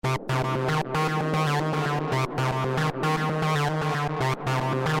Terror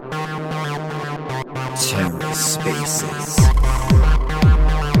Spaces.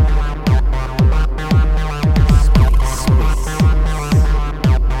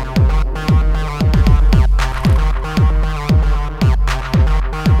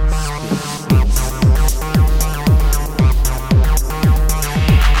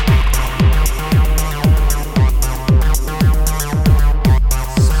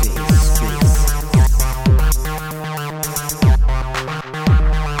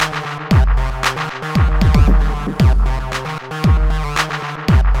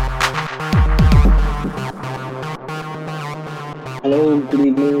 Hello, good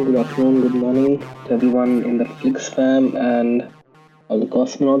evening, good afternoon, good morning to everyone in the Flix fam and all the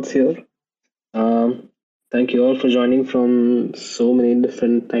cosmonauts here. Um, Thank you all for joining from so many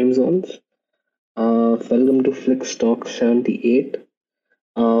different time zones. Welcome to Flix Talk 78.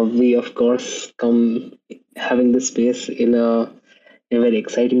 We, of course, come having this space in a very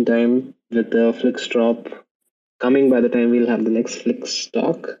exciting time with the Flix drop coming by the time we'll have the next Flix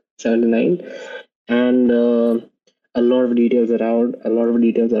Talk 79. And a lot of details are out, a lot of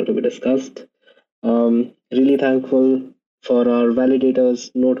details are to be discussed. Really thankful for our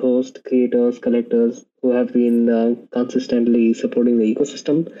validators, node hosts, creators, collectors who have been consistently supporting the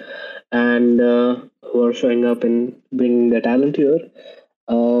ecosystem and who are showing up and bringing their talent here.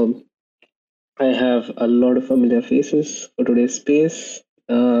 Um, I have a lot of familiar faces for today's space.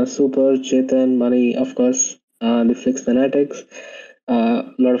 Super, Chetan, Mani, of course, the Flix Fanatics, a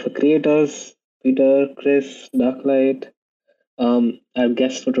lot of the creators, Peter, Chris, Darklight, our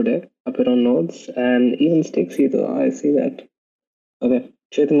guest for today, up here on Nodes, and even Stixie, though I see that. Okay,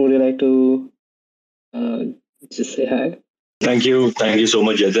 Chetan, would you like to uh, just say hi? Thank you so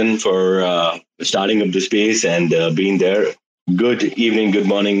much, Jatin, for starting up the space and being there. Good evening, good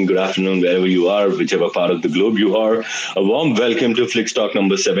morning, good afternoon, wherever you are, whichever part of the globe you are. A warm welcome to Flix Talk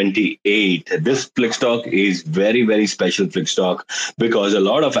number 78. This Flix Talk is very, very special Flix Talk because a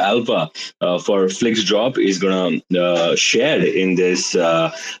lot of alpha for Flix Drop is going to share in this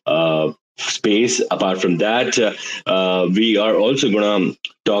space. Apart from that, we are also going to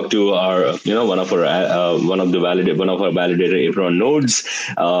talk to our, one of our validator Apron nodes.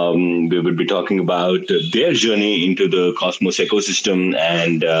 We will be talking about their journey into the Cosmos ecosystem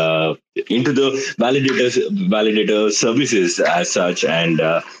and into the validator services as such, and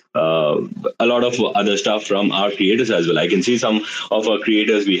a lot of other stuff from our creators as well. I can see some of our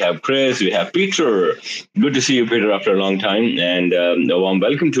creators. We have Chris, we have Peter. Good to see you, Peter, after a long time. And a warm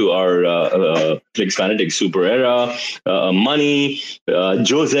welcome to our Flix Fanatics Super Era, Money,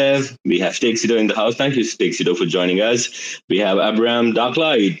 Joseph. We have Stakesito in the house. Thank you, Stakesito, for joining us. We have Abraham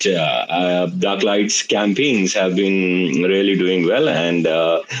Darklight. Darklight's campaigns have been really doing well, and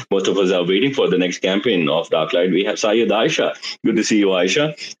most of us are waiting for the next campaign of Darklight. We have Sayed Aisha. Good to see you,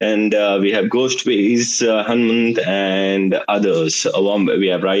 Aisha. And we have Ghostface, Hanmant, and others. We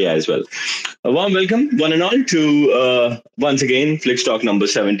have Raya as well. A warm welcome, one and all, to once again Flix Talk number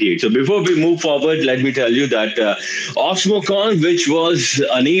 78. So before we move forward, let me tell you that OsmoCon, which was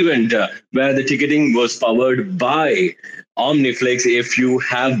an event where the ticketing was powered by OmniFlix. If you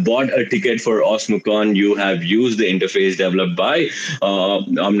have bought a ticket for OsmoCon, you have used the interface developed by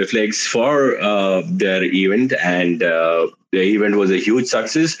OmniFlix for their event, and the event was a huge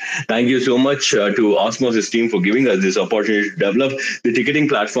success. Thank you so much to Osmosis team for giving us this opportunity to develop the ticketing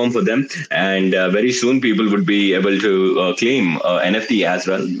platform for them. And very soon, people would be able to claim NFT as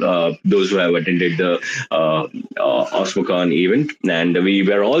well, those who have attended the OsmoCon event. And we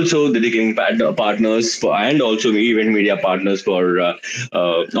were also the ticketing partners for, and also event media partners for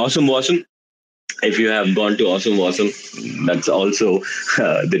Awesome Wasm. If you have gone to Awesome, that's also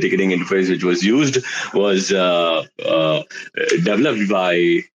the ticketing interface which was used was developed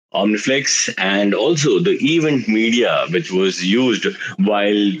by OmniFlix, and also the event media which was used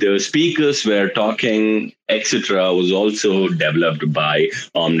while the speakers were talking, etc., was also developed by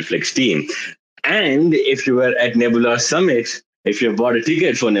OmniFlix team. And if you were at Nebula Summit, if you bought a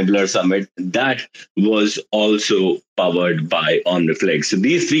ticket for Nebula Summit, that was also powered by OmniFlix. So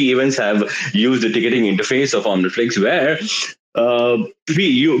these three events have used the ticketing interface of OmniFlix, where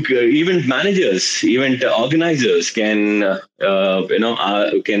event managers, event organizers can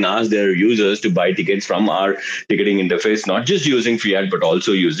ask their users to buy tickets from our ticketing interface, not just using fiat but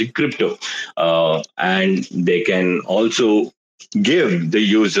also using crypto, and they can also give the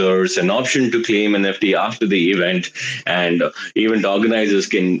users an option to claim NFT after the event, and event organizers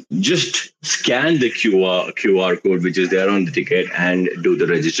can just scan the QR code which is there on the ticket and do the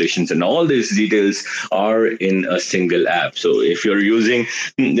registrations, and all these details are in a single app. So if you're using,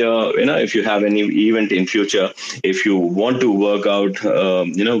 if you have any event in future, if you want to work out,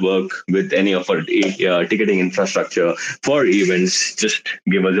 work with any of our ticketing infrastructure for events, just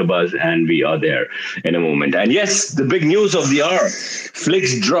give us a buzz and we are there in a moment. And yes, the big news of the hour,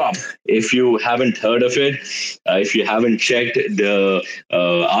 Flix Drop. If you haven't heard of it, if you haven't checked the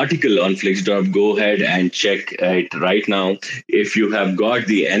article on Flix Drop, go ahead and check it right now. If you have got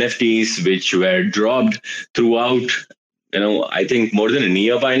the NFTs which were dropped throughout, I think more than a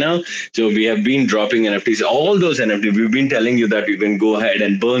year by now. So we have been dropping NFTs, all those NFTs. We've been telling you that you can go ahead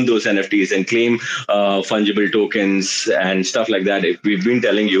and burn those NFTs and claim fungible tokens and stuff like that. If we've been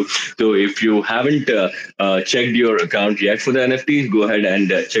telling you. So if you haven't checked your account yet for the NFTs, go ahead and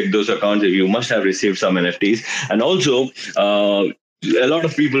check those accounts. You must have received some NFTs. And also, a lot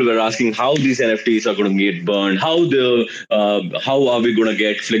of people were asking how these NFTs are going to get burned, how are we going to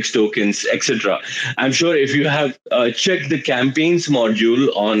get Flix tokens, etc. I'm sure if you have checked the campaigns module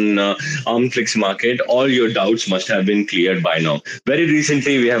on OmniFlix Market, all your doubts must have been cleared by now. Very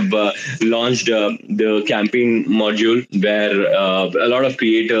recently, we have launched the campaign module where a lot of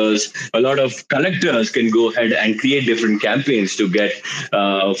creators, a lot of collectors can go ahead and create different campaigns to get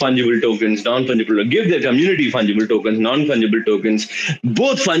fungible tokens, non-fungible, give their community fungible tokens, non-fungible tokens,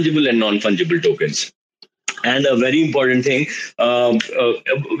 both fungible and non-fungible tokens. And a very important thing, once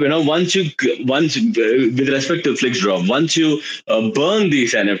with respect to Flix Drop, once you burn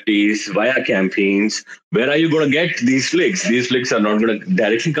these NFTs via campaigns, where are you going to get these Flix? These Flix are not going to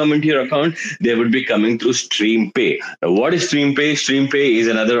directly come into your account. They would be coming through StreamPay. Now, what is StreamPay? StreamPay is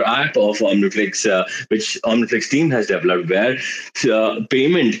another app of OmniFlix, which OmniFlix team has developed, where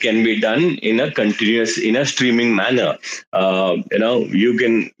payment can be done in a streaming manner. You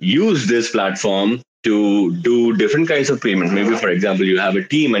can use this platform to do different kinds of payment. Maybe, for example, you have a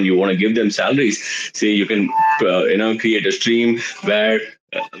team and you want to give them salaries. Say you can, create a stream where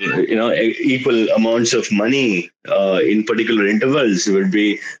equal amounts of money in particular intervals will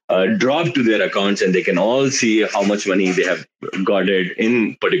be dropped to their accounts, and they can all see how much money they have got it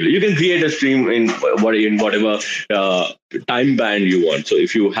in particular. You can create a stream in whatever time band you want. So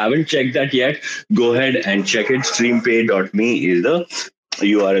if you haven't checked that yet, go ahead and check it. Streampay.me is the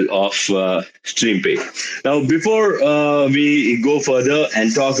URL of StreamPay. Now, before we go further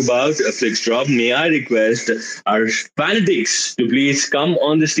and talk about Flix Drop, may I request our fanatics to please come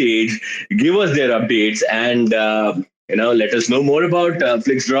on the stage, give us their updates, and let us know more about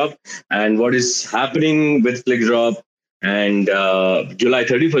Flix Drop and what is happening with Flix Drop. And July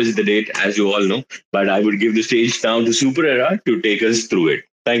 31st is the date, as you all know. But I would give the stage now to Super Era to take us through it.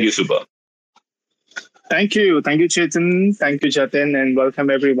 Thank you, Super. Thank you, Chetan. Thank you, Jatin, and welcome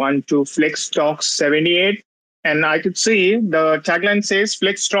everyone to Flix Talk 78. And I could see the tagline says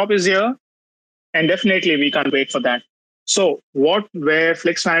Flix Drop is here, and definitely we can't wait for that. So, what were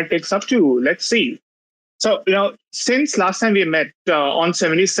Flix Fanatics up to? Let's see. So, since last time we met on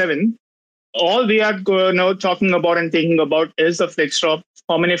 77, all we are talking about and thinking about is the Flix Drop.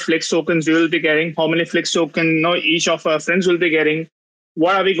 How many Flix tokens we will be getting? How many Flix tokens each of our friends will be getting?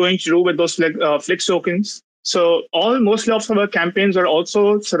 What are we going to do with those Flix tokens? So mostly of our campaigns are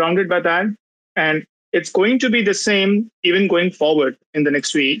also surrounded by that. And it's going to be the same even going forward in the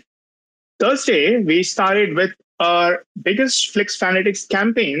next week. Thursday, we started with our biggest Flix Fanatics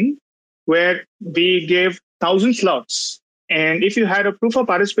campaign, where we gave 1,000 slots. And if you had a proof of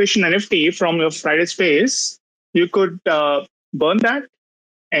participation NFT from your Friday space, you could burn that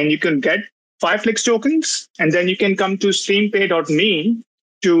and you can get 5 Flix tokens, and then you can come to streampay.me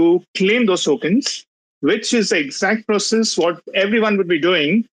to claim those tokens, which is the exact process what everyone would be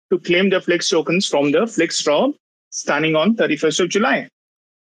doing to claim their Flix tokens from the Flix Drop starting on 31st of July.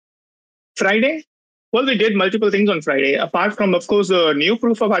 Friday, well, we did multiple things on Friday. Apart from, of course, the new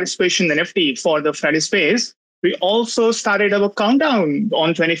proof of participation NFT for the Friday space, we also started our countdown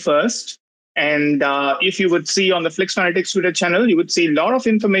on 21st. And if you would see on the Flix Fanatics Twitter channel, you would see a lot of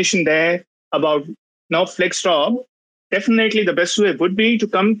information there about Flix Drop. Definitely the best way would be to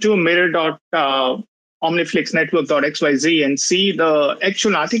come to mirror.omniflixnetwork.xyz and see the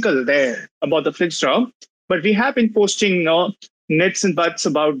actual article there about the Flix Drop. But we have been posting nits and buts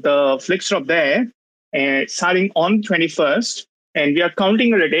about the Flix Drop there, starting on 21st. And we are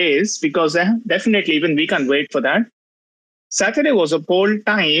counting the days because definitely even we can't wait for that. Saturday was a poll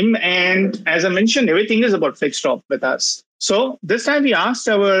time. And as I mentioned, everything is about Flix Drop with us. So this time we asked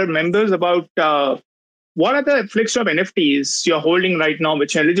our members about what are the Flix Drop NFTs you're holding right now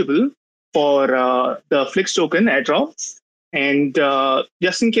which are eligible for the Flix token airdrop. And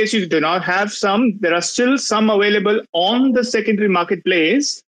just in case you do not have some, there are still some available on the secondary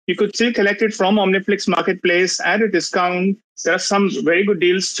marketplace. You could still collect it from OmniFlix Marketplace at a discount. There are some very good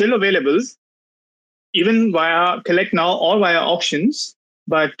deals still available, even via Collect Now or via auctions.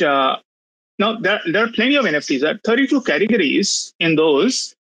 But now there are plenty of NFTs. There are 32 categories in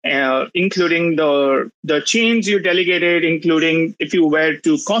those, including the chains you delegated, including if you were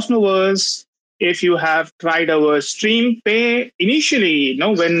to Cosmoverse, if you have tried our Stream Pay initially,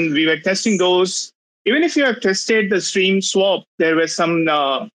 when we were testing those, even if you have tested the Stream Swap, there were some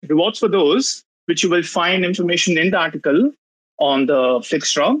rewards for those, which you will find information in the article on the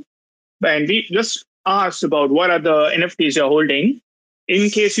FlixTalk. And we just asked about what are the NFTs you're holding. In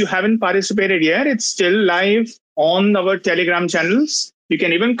case you haven't participated yet, it's still live on our Telegram channels. You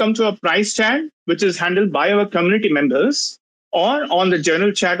can even come to a price chat, which is handled by our community members, or on the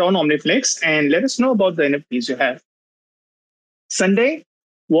journal chat on OmniFlix, and let us know about the NFTs you have. Sunday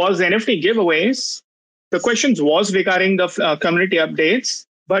was NFT giveaways. The questions was regarding the community updates.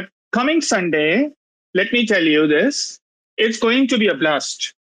 But coming Sunday, let me tell you this, it's going to be a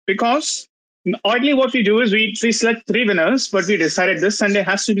blast. Because oddly, what we do is we select 3 winners, but we decided this Sunday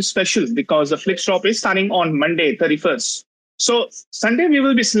has to be special because the FlixTalk is starting on Monday, 31st. So Sunday, we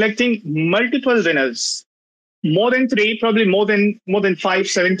will be selecting multiple winners. More than 3, probably more than 5,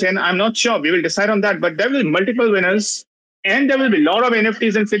 7, 10. I'm not sure. We will decide on that. But there will be multiple winners, and there will be a lot of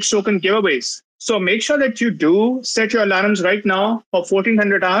NFTs and Flix token giveaways. So make sure that you do set your alarms right now for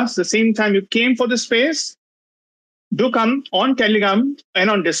 1400 hours, the same time you came for the space. Do come on Telegram and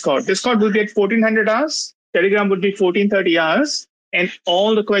on Discord. Discord will get 1400 hours. Telegram would be 1430 hours. And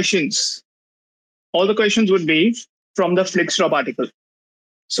all the questions would be from the FlixTalk article.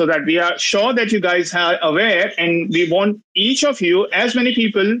 So that we are sure that you guys are aware, and we want each of you, as many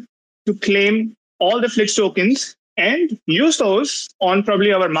people, to claim all the Flix tokens and use those on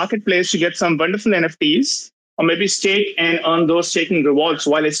probably our marketplace to get some wonderful NFTs, or maybe stake and earn those staking rewards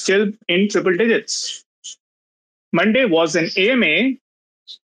while it's still in triple digits. Monday was an AMA,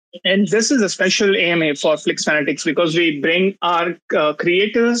 and this is a special AMA for Flix Fanatics because we bring our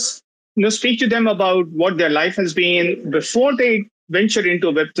creators, speak to them about what their life has been before they venture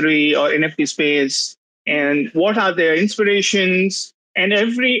into Web3 or NFT space, and what are their inspirations. And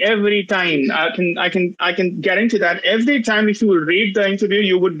every time, I can guarantee that every time if you will read the interview,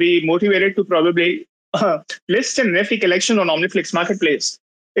 you would be motivated to probably list an NFT collection on OmniFlix Marketplace.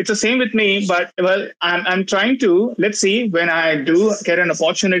 It's the same with me, but I'm trying to, let's see when I do get an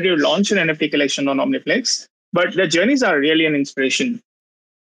opportunity to launch an NFT collection on OmniFlix. But the journeys are really an inspiration.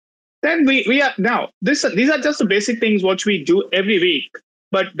 Then we are now, these are just the basic things which we do every week,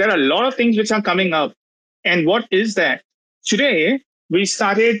 but there are a lot of things which are coming up. And what is that? Today, we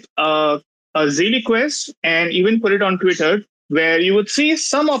started a Zeely quest and even put it on Twitter, where you would see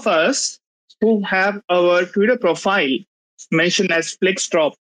some of us who have our Twitter profile mentioned as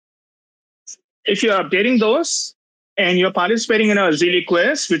FlixTalk. If you're updating those and you're participating in a Zeely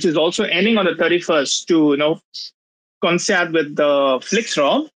quest, which is also ending on the 31st to coincide with the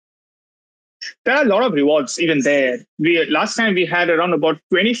FlixTalk, there are a lot of rewards even there. Last time we had around about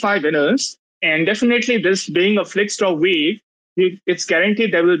 25 winners, and definitely this being a FlixTalk week, it's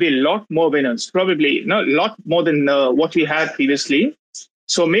guaranteed there will be a lot more winners, probably a lot more than what we had previously.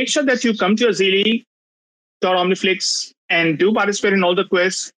 So make sure that you come to your Zeely.OmniFlix and do participate in all the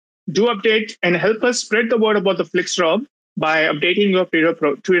quests, do update and help us spread the word about the FlixTalk by updating your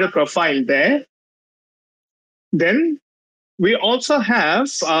Twitter profile there. Then we also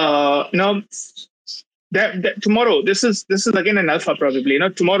have tomorrow. This is again an alpha probably.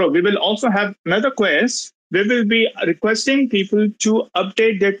 Tomorrow we will also have another quest. We will be requesting people to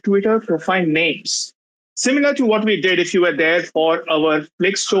update their Twitter profile names, similar to what we did if you were there for our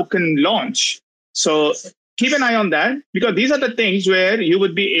Flix token launch. So keep an eye on that, because these are the things where you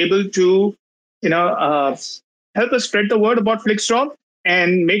would be able to help us spread the word about FlixTalk.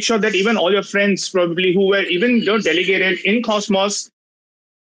 And make sure that even all your friends probably who were even delegated in Cosmos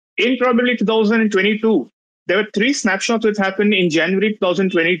in probably 2022. There were 3 snapshots which happened in January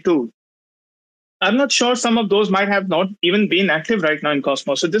 2022. I'm not sure some of those might have not even been active right now in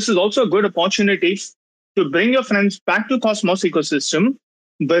Cosmos. So this is also a good opportunity to bring your friends back to Cosmos ecosystem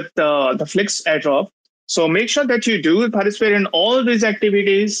with the Flix airdrop. So make sure that you do participate in all these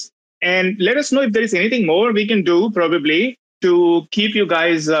activities, and let us know if there is anything more we can do probably to keep you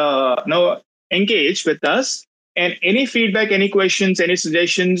guys engaged with us. And any feedback, any questions, any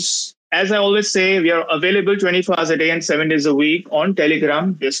suggestions, as I always say, we are available 24 hours a day and 7 days a week on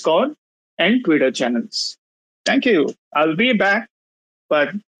Telegram, Discord, and Twitter channels. Thank you. I'll be back, but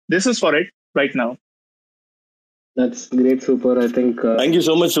this is for it right now. That's great, Super. I think Thank you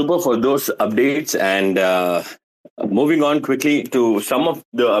so much, Super, for those updates. And moving on quickly to some of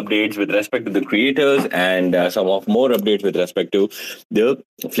the updates with respect to the creators and some of more updates with respect to the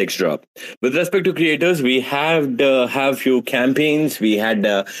Flix drop. With respect to creators, we have few campaigns. We had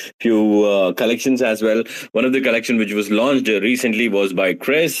few collections as well. One of the collection which was launched recently was by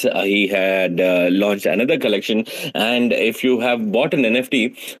Chris. He had launched another collection, and if you have bought an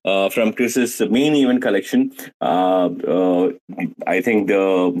NFT from Chris's main event collection, I think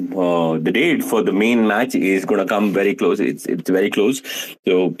the date for the main match is going to come very close. It's very close.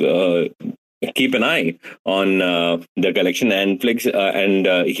 So keep an eye on the collection and Flix, and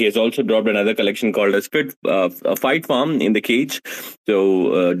he has also dropped another collection called a Fight Farm in the Cage.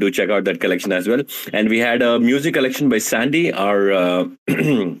 So do check out that collection as well. And we had a music collection by Sandy, our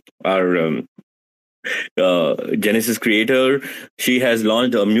our Genesis creator. She has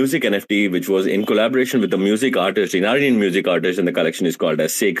launched a music NFT, which was in collaboration with a music artist, an Aryan music artist, and the collection is called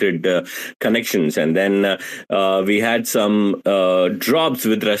as Sacred Connections. And then we had some drops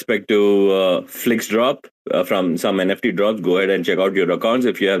with respect to Flix drop. From some NFT drops, go ahead and check out your accounts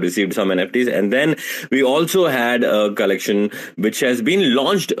if you have received some NFTs. And then we also had a collection which has been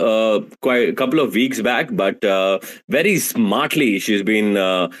launched quite a couple of weeks back, but very smartly she's been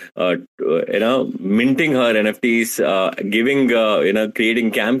minting her NFTs, giving creating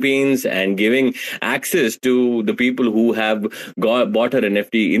campaigns and giving access to the people who have bought her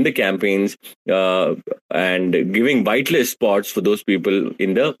NFT in the campaigns, and giving whitelist spots for those people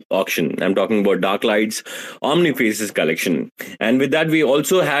in the auction. I'm talking about Darklight's OmniFlix collection. And with that, we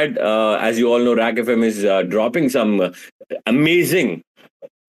also had, as you all know, Rack FM is dropping some amazing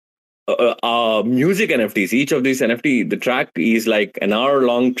music NFTs. Each of these NFT, the track is like an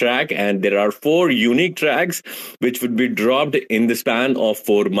hour-long track, and there are 4 unique tracks which would be dropped in the span of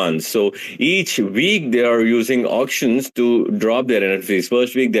 4 months. So each week they are using auctions to drop their NFTs.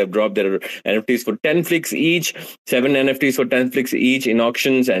 First week they have dropped their NFTs for 10 Flix each, 7 NFTs for 10 Flix each in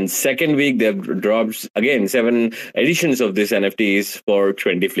auctions, and second week they have dropped again 7 editions of these NFTs for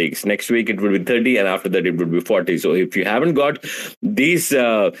 20 Flix. Next week it will be 30, and after that it will be 40. So if you haven't got these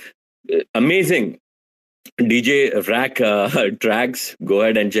amazing DJ Rack tracks, go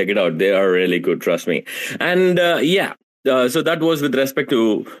ahead and check it out. They are really good, trust me. And so that was with respect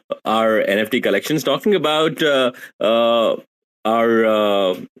to our NFT collections. Talking about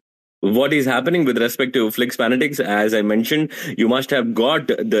our what is happening with respect to Flix Fanatics, as I mentioned, you must have got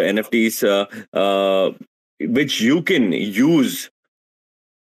the NFTs which you can use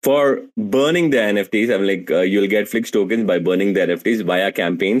for burning the NFTs. I'm like, you'll get Flix tokens by burning the NFTs via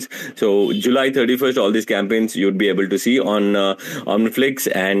campaigns. So July 31st, all these campaigns you'd be able to see on OmniFlix,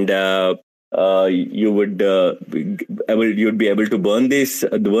 and you'd be able to burn the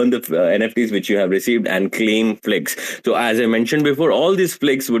NFTs which you have received and claim Flix. So as I mentioned before, all these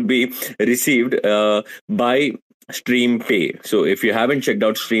Flix would be received by StreamPay. So if you haven't checked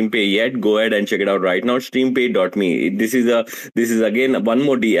out StreamPay yet, go ahead and check it out right now. StreamPay.me. This is again one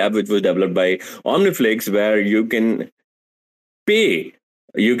more D app which was developed by OmniFlix, where you can pay.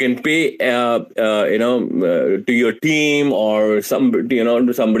 You can pay, to your team or to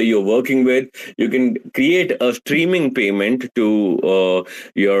somebody you're working with. You can create a streaming payment to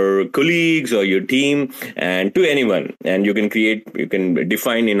your colleagues or your team and to anyone. And you can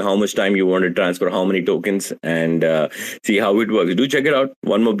define in how much time you want to transfer how many tokens, and see how it works. Do check it out.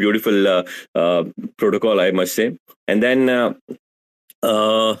 One more beautiful protocol, I must say. And then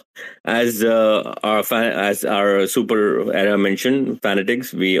as our super era mentioned,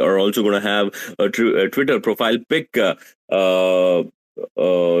 Fanatics, we are also going to have a Twitter profile pic.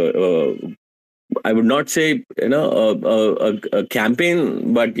 I would not say a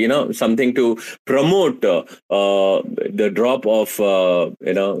campaign, but something to promote the drop of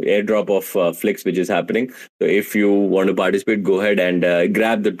airdrop of Flix which is happening. So if you want to participate, go ahead and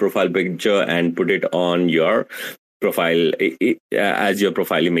grab the profile picture and put it on your profile as your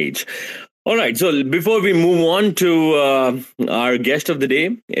profile image. All right. So before we move on to our guest of the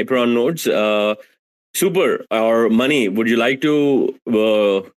day, Apron Notes, Super or Money, would you like to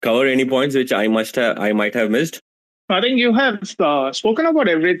cover any points which I might have missed? I think you have spoken about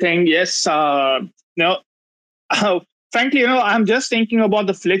everything. Yes. Frankly, I'm just thinking about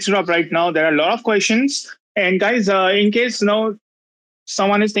the Flix drop right now. There are a lot of questions. And guys, in case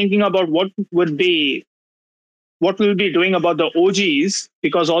someone is thinking about what we'll be doing about the OGs,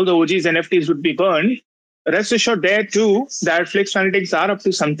 because all the OGs NFTs would be burned, rest assured there too that Flix Fanatics are up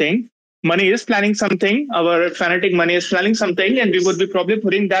to something. Money is planning something. Our Fanatic Money is planning something, and we would be probably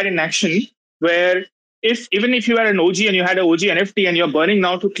putting that in action, where even if you are an OG and you had an OG NFT and you're burning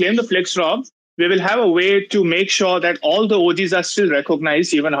now to claim the Flix drop, we will have a way to make sure that all the OGs are still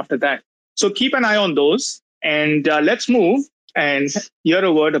recognized even after that. So keep an eye on those. And let's move and hear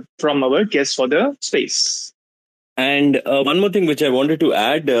a word from our guest for the space. And one more thing which I wanted to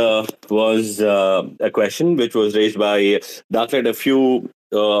add was a question which was raised by Darklight a few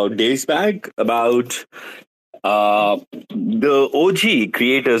days back about the OG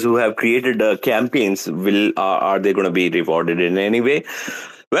creators who have created campaigns. Are they going to be rewarded in any way?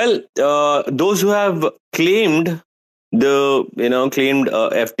 Well, those who have claimed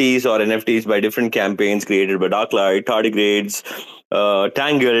FTs or NFTs by different campaigns created by Darklight, Tardigrades,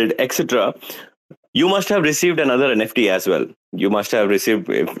 Tangled, etc. You must have received another NFT as well. You must have received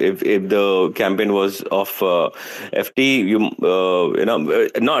if the campaign was of FT.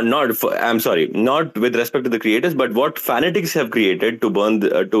 I'm sorry, not with respect to the creators, but what fanatics have created to burn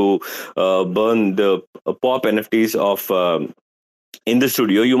the pop NFTs of. In the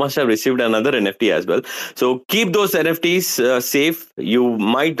studio, you must have received another NFT as well. So keep those NFTs safe. You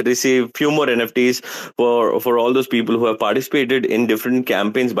might receive few more NFTs for all those people who have participated in different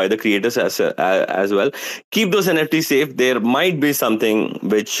campaigns by the creators as well. Keep those NFTs safe. There might be something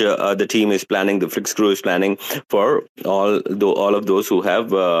which the team is planning, the Flix crew is planning for all of those who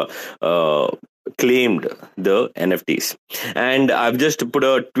have claimed the NFTs. And I've just put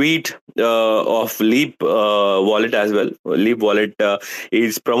a tweet of Leap Wallet as well. Leap Wallet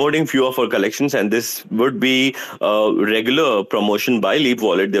is promoting few of our collections, and this would be a regular promotion by Leap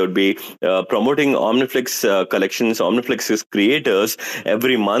Wallet. They would be promoting OmniFlix collections, OmniFlix's creators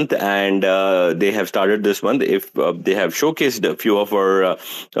every month, and they have started this month. If they have showcased a few of our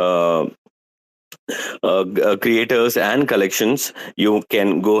creators and collections, you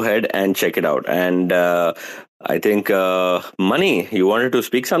can go ahead and check it out. And I think Mani, you wanted to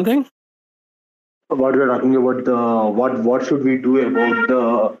speak something? What we're talking about, what should we do about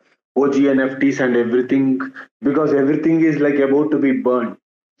the OG NFTs and everything, because everything is like about to be burned.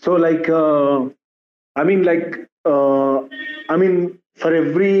 So for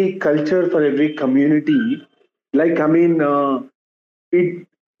every culture, for every community, we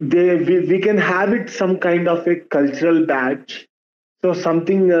can have it some kind of a cultural badge. So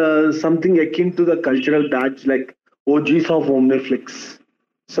something akin to the cultural badge, like OGs of OmniFlix.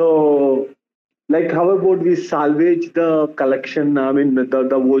 So, like, how about we salvage the collection? I mean,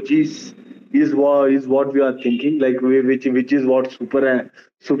 the OGs is what we are thinking, like which is what Super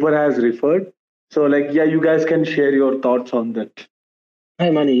has referred. So, like, yeah, you guys can share your thoughts on that.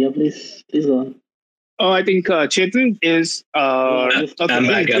 Hi, Mani. Yeah, please go on. Oh, I think Chetan is. I'm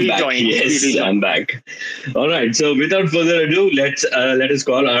back. Yes, I'm back. All right. So, without further ado, let us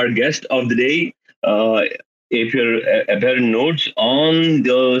call our guest of the day. If you're Apparent Notes on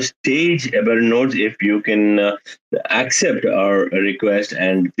the stage, Apparent Notes, if you can accept our request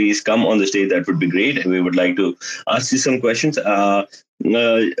and please come on the stage, that would be great. We would like to ask you some questions.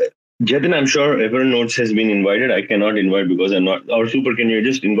 Jatin, I'm sure Apparent Notes has been invited. I cannot invite because I'm not. Or Super, can you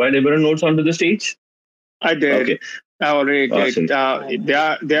just invite Apparent Notes onto the stage? I did. Okay. I already did. Awesome. They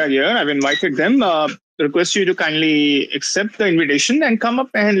are here. I've invited them. Request you to kindly accept the invitation and come up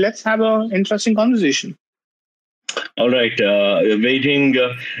and let's have an interesting conversation. All right. Waiting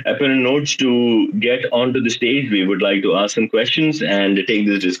Apparent Notes to get onto the stage. We would like to ask some questions and take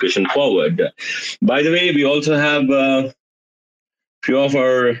this discussion forward. By the way, we also have a few of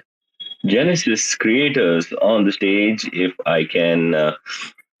our Genesis creators on the stage. If I can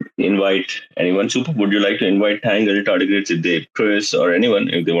invite anyone. Super, would you like to invite Tangle, Tardigrades, if they Chris or anyone,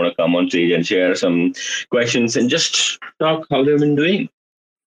 if they want to come on stage and share some questions and just talk how they've been doing?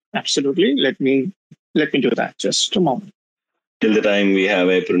 Absolutely. Let me do that. Just a moment. Till the time we have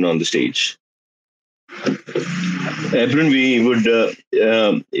Apron on the stage. Apron, we would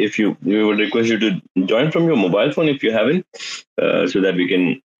we would request you to join from your mobile phone if you haven't, so that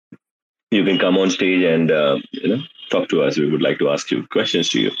you can come on stage and talk to us. We would like to ask you questions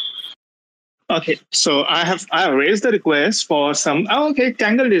to you. Okay, so I have raised the request for some. Oh, okay,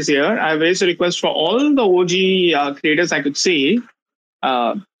 Tangled is here. I raised a request for all the OG creators I could see.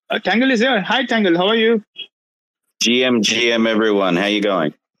 Tangled is here. Hi, Tangled. How are you? GM, everyone. How you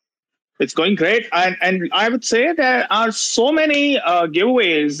going? It's going great. And I would say there are so many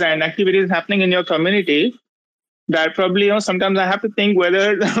giveaways and activities happening in your community that probably, sometimes I have to think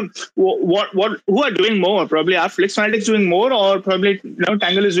whether who are doing more. Probably are Flix Fanatics doing more, or probably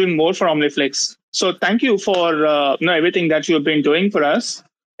Tangle is doing more for OmniFlix. So thank you for everything that you have been doing for us,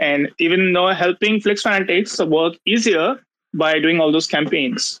 and even helping Flix Fanatics work easier by doing all those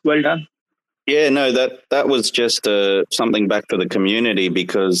campaigns. Well done. Yeah, no, that was just something back for the community,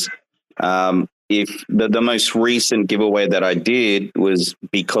 because if the most recent giveaway that I did was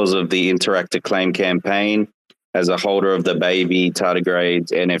because of the interactive claim campaign. As a holder of the baby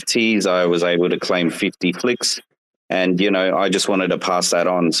tardigrades NFTs, I was able to claim 50 flicks. And, I just wanted to pass that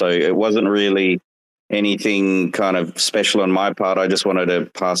on. So it wasn't really anything kind of special on my part. I just wanted to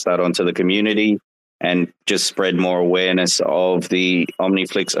pass that on to the community and just spread more awareness of the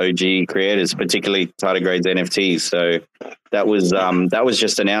OmniFlix OG creators, particularly tardigrades NFTs. So that was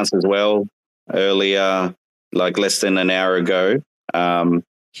just announced as well earlier, like less than an hour ago.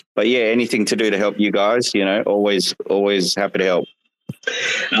 But yeah, anything to do to help you guys, always happy to help.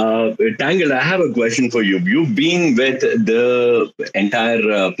 Tangle, I have a question for you. You've been with the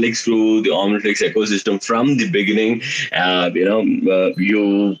entire Flix crew, the OmniFlix ecosystem from the beginning.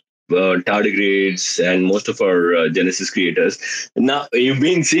 You tardigrades and most of our Genesis creators. Now you've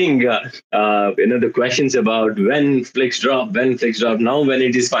been seeing, the questions about when Flix drop. Now when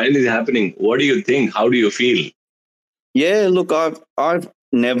it is finally happening, what do you think? How do you feel? Yeah, look, I've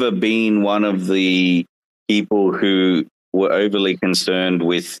never been one of the people who were overly concerned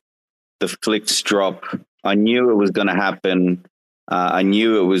with the Flix drop. I knew it was going to happen. I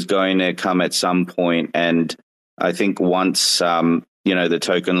knew it was going to come at some point. And I think once, the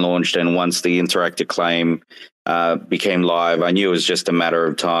token launched and once the interactive claim became live, I knew it was just a matter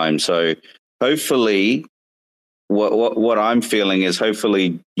of time. So hopefully what I'm feeling is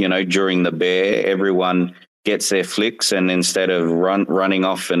hopefully, during the bear, everyone gets their flicks, and instead of running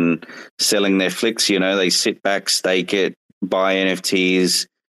off and selling their flicks, they sit back, stake it, buy NFTs,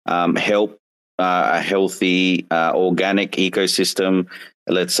 help a healthy organic ecosystem.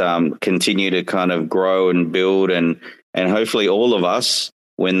 Let's continue to kind of grow and build, and hopefully all of us,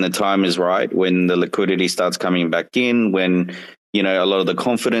 when the time is right, when the liquidity starts coming back in, when a lot of the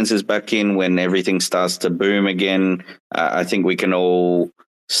confidence is back in, when everything starts to boom again, I think we can all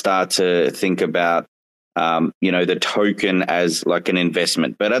start to think about the token as like an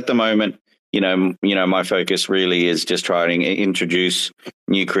investment. But at the moment, my focus really is just trying to introduce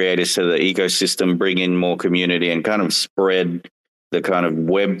new creators to the ecosystem, bring in more community, and kind of spread the kind of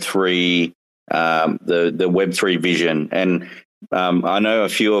Web3, the Web3 vision. And I know a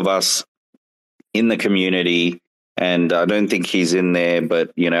few of us in the community, and I don't think he's in there,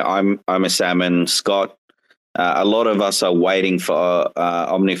 but I'm a salmon. Scott. A lot of us are waiting for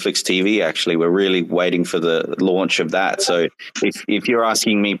OmniFlix TV. Actually, we're really waiting for the launch of that. So, if you're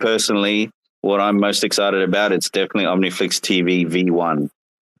asking me personally, what I'm most excited about, it's definitely OmniFlix TV V1.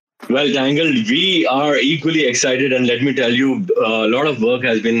 Well, Tangled, we are equally excited, and let me tell you, a lot of work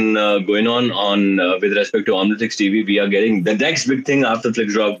has been going on with respect to OmniFlix TV. We are getting the next big thing after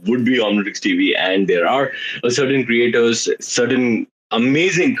Flix drop would be OmniFlix TV, and there are certain creators, certain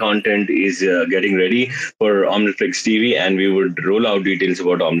amazing content is getting ready for OmniFlix TV, and we would roll out details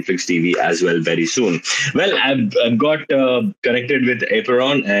about OmniFlix TV as well very soon. Well, I've got connected with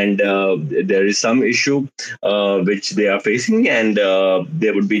Aperon, and there is some issue which they are facing, and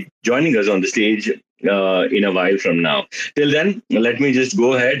they would be joining us on the stage in a while from now. Till then, let me just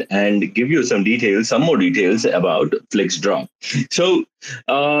go ahead and give you some more details about Flix drop. So,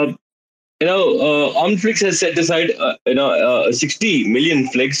 OmniFlix has set aside, 60 million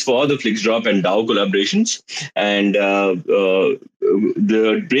flicks for the Flix drop and DAO collaborations. And the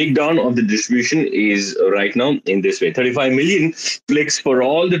breakdown of the distribution is right now in this way: 35 million flicks for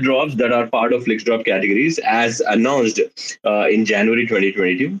all the drops that are part of Flix drop categories as announced in January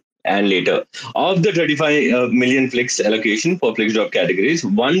 2022. And later, of the 35 million flicks allocation for Flix drop categories,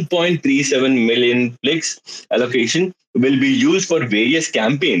 1.37 million flicks allocation will be used for various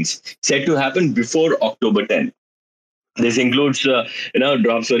campaigns set to happen before October 10th. This includes,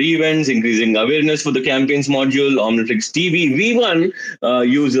 drops for events, increasing awareness for the campaigns module, OmniFlix TV, V1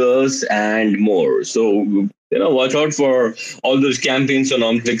 users, and more. So, watch out for all those campaigns on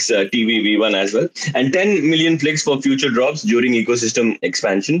OmniFlix TV V1 as well. And 10 million flicks for future drops during ecosystem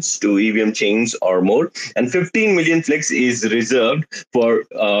expansions to EVM chains or more. And 15 million flicks is reserved for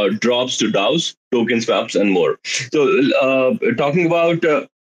drops to DAOs, token swaps, and more. So, talking about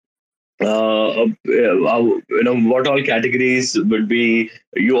what all categories would be.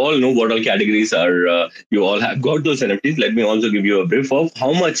 You all know what all categories are. You all have got those NFTs. Let me also give you a brief of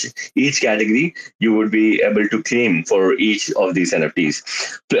how much each category you would be able to claim for each of these NFTs.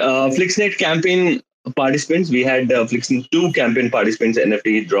 FlixNet campaign participants, we had FlixNet 2 campaign participants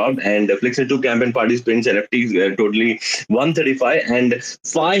NFT dropped, and FlixNet 2 campaign participants NFTs totally 135 and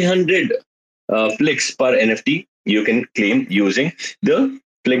 500 flicks per NFT you can claim using the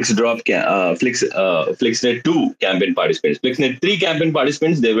FlixNet 2 campaign participants. FlixNet 3 campaign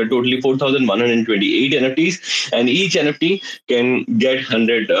participants, there were totally 4,128 NFTs, and each NFT can get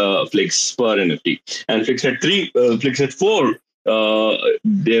 100 Flix per NFT. And FlixNet 4,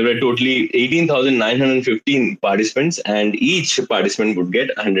 there were totally 18,915 participants, and each participant would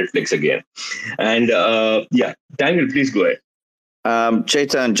get 100 Flix again. And Daniel, please go ahead.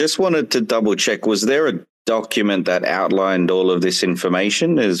 Chetan, just wanted to double check, was there a document that outlined all of this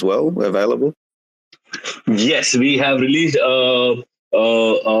information as well available? Yes, we have released a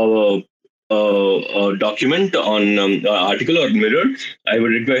document on article or mirror. I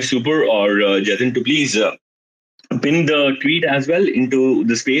would request Super or Jatin to please pin the tweet as well into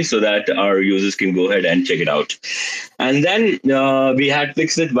the space so that our users can go ahead and check it out. And then we had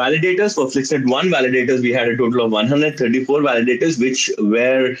FlixNet validators. For FlixNet 1 validators, we had a total of 134 validators which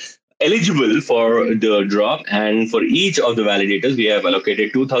were eligible for the drop, and for each of the validators we have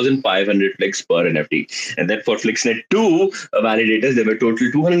allocated 2,500 Flix per NFT. And then for FlixNet 2 validators, there were total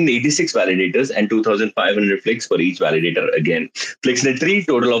 286 validators and 2,500 Flix for each validator again. FlixNet 3,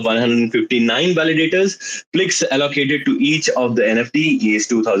 total of 159 validators. Flix allocated to each of the NFT is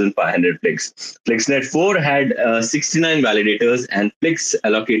 2,500 Flix. FlixNet 4 had 69 validators, and Flix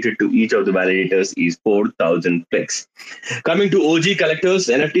allocated to each of the validators is 4,000 Flix. Coming to OG collectors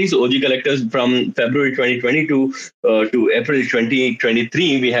NFTs, OG collectors from February 2022 to April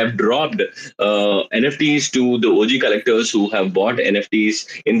 2023, we have dropped NFTs to the OG collectors who have bought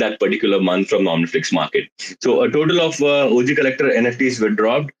NFTs in that particular month from the OmniFlix market. So a total of OG collector NFTs were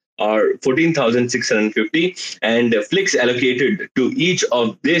dropped are 14,650, and Flix allocated to each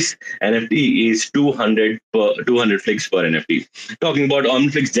of this NFT is 200 Flix per NFT. Talking about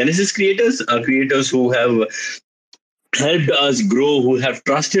OmniFlix Genesis creators, creators who have helped us grow, who have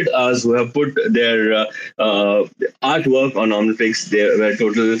trusted us, who have put their artwork on OmniFlix. There were a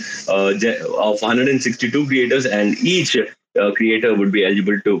total of 162 creators, and each creator would be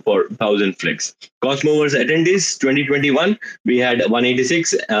eligible for 1,000 Flix. Cosmovers attendees 2021, we had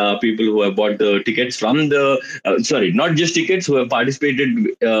 186 people who have bought the tickets from the, not just tickets, who have participated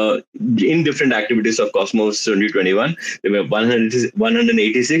in different activities of Cosmos 2021. There were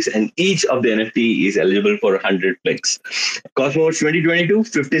 186, and each of the NFT is eligible for 100 Flix. Cosmos 2022,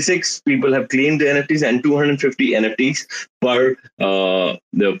 56 people have claimed the NFTs, and 250 NFTs per, the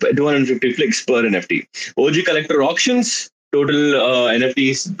 250 Flix per NFT. OG collector auctions, total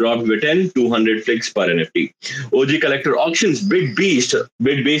NFTs dropped with 200 Flix per NFT. OG collector auctions, bid beast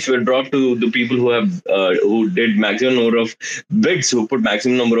were dropped to the people who did maximum number of bids, who put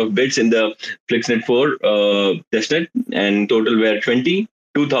maximum number of bids in the FlixNet 4 testnet, and total were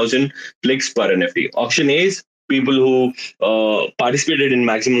 2,000 Flix per NFT. Auction A's, people who participated in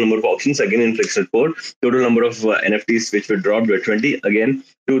maximum number of auctions, again in FlixNet 4. Total number of NFTs which were dropped were 20, again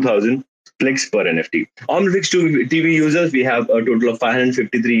 2,000 Flix per NFT. OmniFlix TV users, we have a total of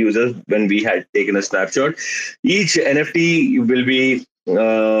 553 users when we had taken a snapshot. Each NFT will be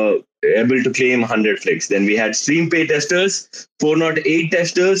able to claim 100 Flix. Then we had StreamPay testers, 408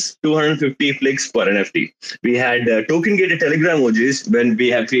 testers, 250 Flix per NFT. We had token gated Telegram OGs when we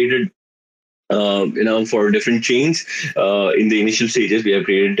have created for different chains. In the initial stages, we have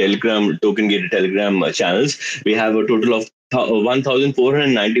created token gated Telegram channels. We have a total of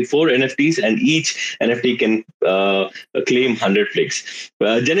 1,494 NFTs, and each NFT can claim 100 Flix.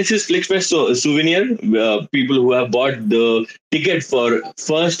 Genesis FlixFest souvenir, people who have bought the ticket for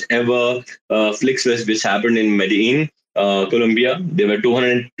first ever FlixFest, which happened in Medellin, Colombia. There were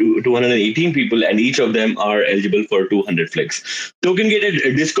 218 people, and each of them are eligible for 200 Flix. Token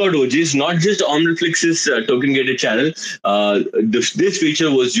gated Discord OGs, not just OmniFlix's token gated channel. This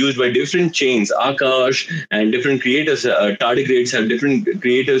feature was used by different chains. Akash and different creators, tardigrades have different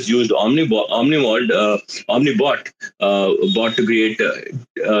creators used Omnibot to create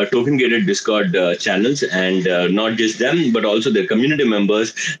token gated Discord channels, and not just them, but also their community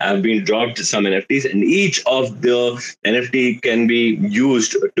members have been dropped some NFTs, and each of the NFT can be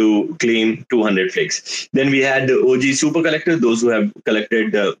used to claim 200 Flix. Then we had the OG super collectors, those who have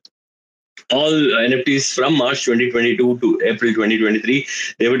collected all NFTs from March 2022 to April 2023.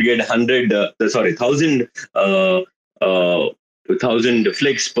 They would get 1,000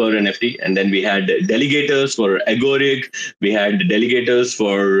 Flix per NFT. And then we had delegators for Agoric. We had delegators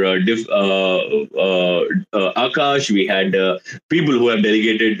for Akash. We had people who have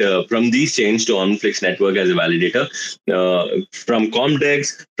delegated from these chains to OmniFlix network as a validator. From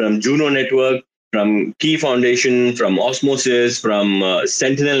Comdex, from Juno Network, from Key Foundation, from Osmosis, from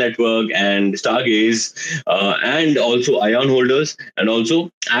Sentinel Network and Stargaze, and also Ion holders, and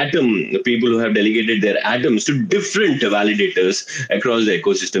also Atom, the people who have delegated their atoms to different validators across the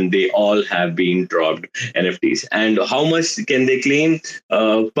ecosystem. They all have been dropped NFTs. And how much can they claim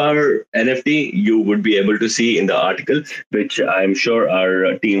per NFT? You would be able to see in the article, which I'm sure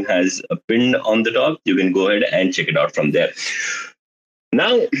our team has pinned on the top. You can go ahead and check it out from there.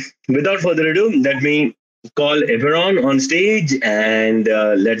 Now, without further ado, let me call Everon on stage and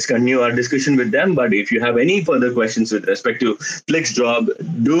let's continue our discussion with them. But if you have any further questions with respect to FlixDrop,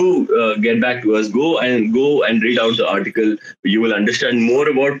 do get back to us. Go and read out the article. You will understand more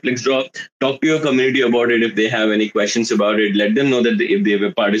about FlixDrop. Talk to your community about it. If they have any questions about it, let them know that if they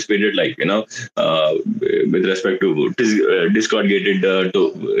have participated, with respect to Discord gated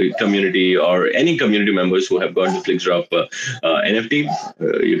community or any community members who have got the FlixDrop NFT.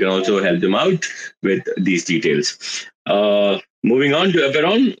 You can also help them out with these details. Moving on to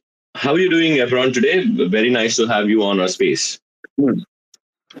Eperon. How are you doing, Eperon, today? Very nice to have you on our space.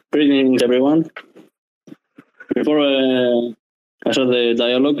 Greetings, everyone. Before I start the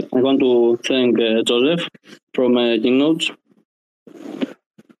dialogue, I want to thank Joseph from King Notes.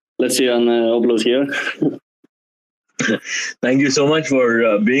 Let's see an upload here. Thank you so much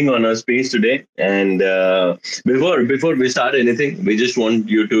for being on our space today. And before we start anything, we just want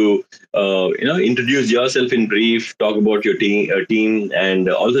you to introduce yourself in brief, talk about your team, and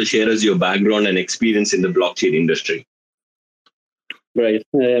also share us your background and experience in the blockchain industry. Right.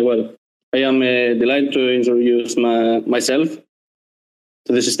 Well, I am delighted to introduce myself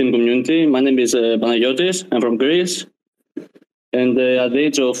to the system community. My name is Panagiotis. I'm from Greece. And at the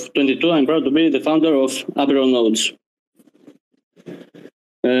age of 22, I'm proud to be the founder of Aperon Nodes.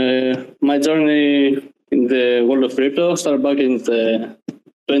 My journey in the world of crypto started back in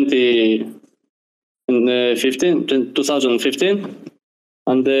 2015,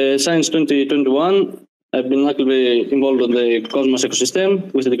 and since 2021, I've been actively involved in the Cosmos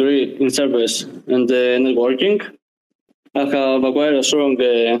ecosystem with a degree in service and networking. I have acquired a strong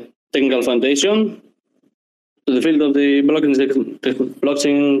technical foundation to the field of the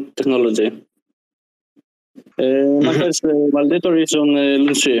blockchain technology. My first validator is on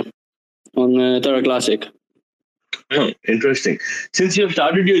Lunchi, on Terra Classic. Oh, interesting. Since you have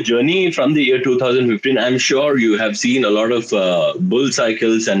started your journey from the year 2015, I'm sure you have seen a lot of bull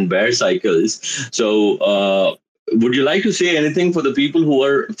cycles and bear cycles. So would you like to say anything for the people who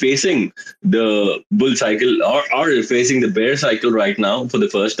are facing the bull cycle or are facing the bear cycle right now for the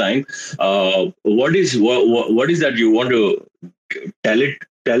first time? What is that you want to tell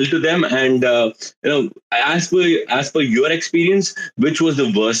to them? And as per your experience, which was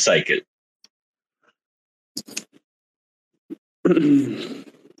the worst cycle?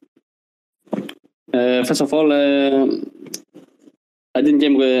 First of all, I didn't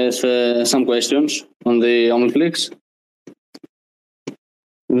came with some questions on the OmniFlix.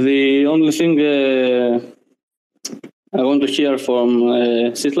 The only thing I want to hear from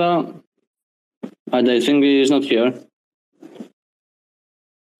Sisla, and I think he is not here.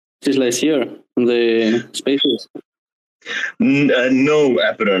 Sisla is here on the spaces. No,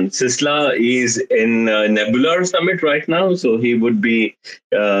 Aperon. Sisla is in Nebular Summit right now, so he would be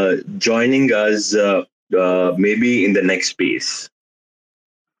joining us maybe in the next space.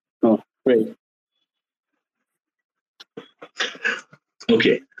 Oh, great.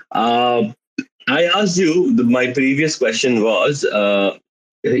 Okay. I asked you, my previous question was,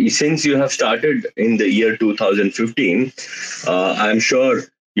 since you have started in the year 2015, I'm sure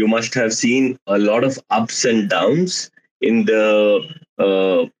you must have seen a lot of ups and downs in the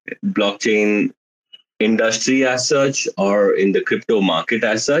blockchain industry as such, or in the crypto market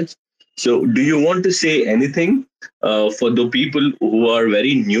as such. So do you want to say anything for the people who are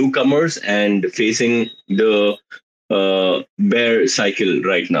very newcomers and facing the bear cycle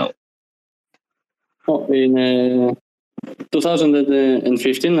right now? Oh, in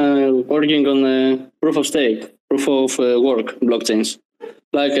 2015, I'm working on proof of stake, proof of work blockchains,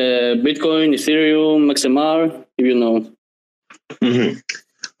 like Bitcoin, Ethereum, XMR, if you know. Mm-hmm.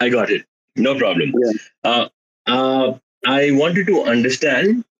 I got it. No problem. Yeah. I wanted to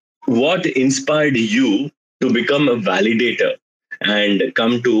understand what inspired you to become a validator and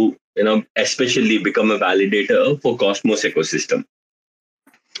come to, especially become a validator for Cosmos ecosystem.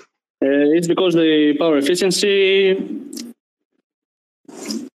 It's because the power efficiency.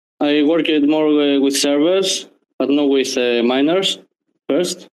 I worked more with servers, but not with miners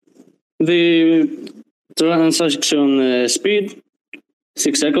first. The transaction speed,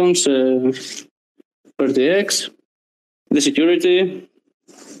 6 seconds per TX. The security,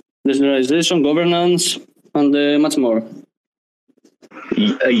 decentralization, governance, and much more.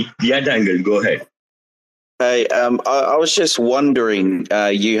 Yeah, Dangle, go ahead. Hey, I was just wondering,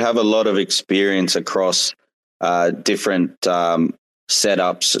 you have a lot of experience across different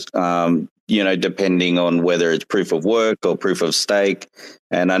setups, depending on whether it's proof of work or proof of stake.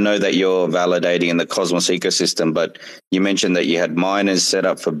 And I know that you're validating in the Cosmos ecosystem, but you mentioned that you had miners set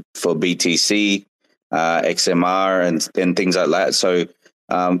up for BTC, XMR, and things like that. So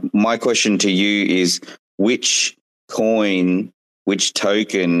my question to you is, which token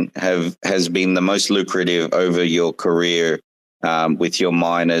has been the most lucrative over your career with your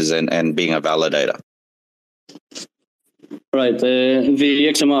miners and being a validator? Right, the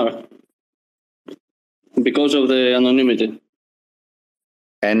XMR, because of the anonymity.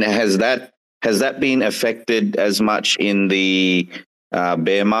 And has that been affected as much in the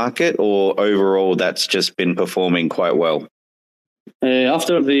bear market, or overall that's just been performing quite well?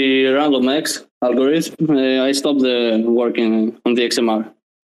 After the random X algorithm, I stopped working on the XMR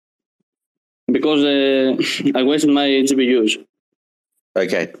because I wasted my GPUs.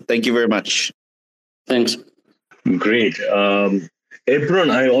 Okay, thank you very much. Thanks. Great. Apron,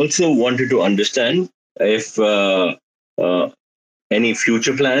 I also wanted to understand if any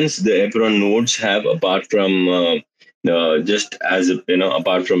future plans the Apron nodes have apart from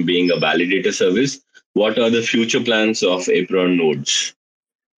apart from being a validator service. What are the future plans of Apron nodes?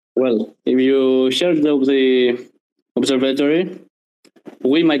 Well, if you share the observatory,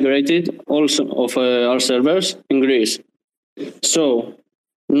 we migrated also of our servers in Greece. So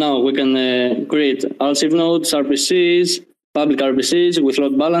now we can create archive nodes, RPCs, public RPCs with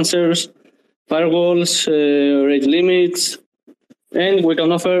load balancers, firewalls, rate limits, and we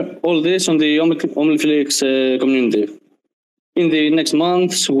can offer all this on the OmniFlix community. In the next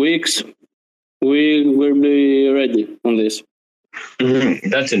months, weeks, we will be ready on this. Mm-hmm.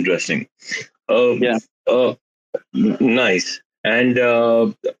 That's interesting. Yeah. Nice. And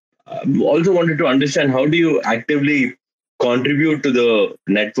also wanted to understand, how do you actively contribute to the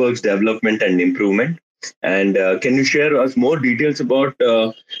network's development and improvement? And can you share us more details about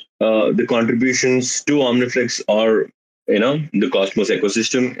the contributions to OmniFlix or the Cosmos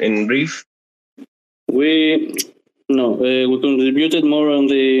ecosystem in brief? We contributed more on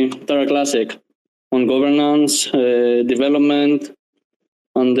the Terra Classic, on governance, development,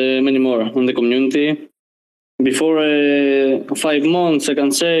 and many more on the community. Before 5 months, I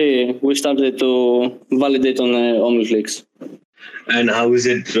can say we started to validate on OmniFlix. And how is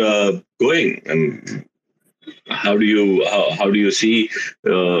it going? How do you see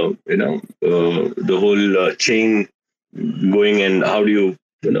the whole chain going, and how do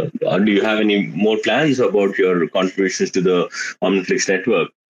you have any more plans about your contributions to the OmniFlix network?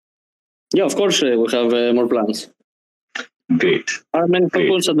 Yeah, of course, we have more plans. Great. Our main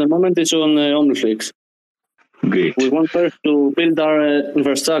focus at the moment is on OmniFlix. Great. We want first to build our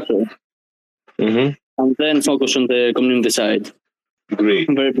infrastructure, and then focus on the community side. Great.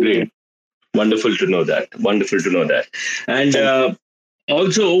 Great. Wonderful to know that. And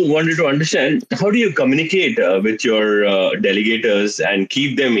also wanted to understand, how do you communicate with your delegators and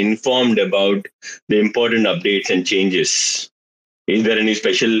keep them informed about the important updates and changes? Is there any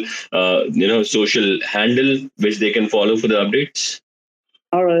special, social handle which they can follow for the updates?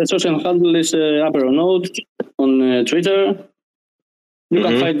 Our social handle is Apero Node on Twitter. You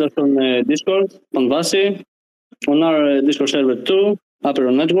can find us on Discord, on Vasi, on our Discord server too,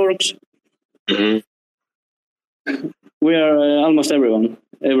 Apero Networks. We are almost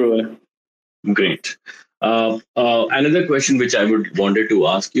everywhere. Great. Another question which I would wanted to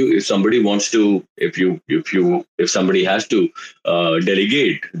ask you: if somebody wants to, if somebody has to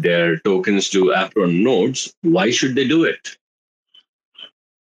delegate their tokens to Apron nodes, why should they do it?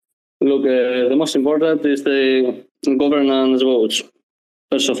 Look, the most important is the governance votes.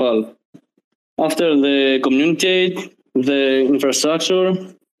 First of all, after the communicate, the infrastructure,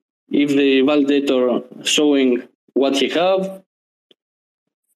 if the validator showing what he have,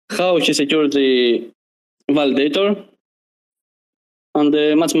 how he secured the validator, and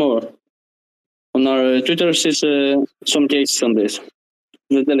much more. On our Twitter is some cases on this.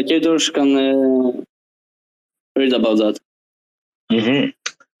 The delegators can read about that.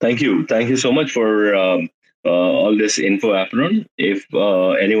 Thank you so much for all this info, Apron. If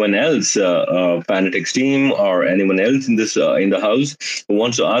anyone else, Fanatics team, or anyone else in the house who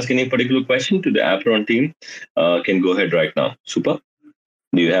wants to ask any particular question to the Apron team, can go ahead right now. Super.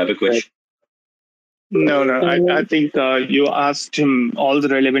 Do you have a question? No. I think you asked him all the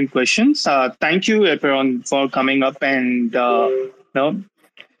relevant questions. Thank you, Apron, for coming up and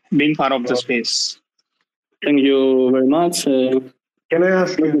being part of the space. Thank you very much. Can I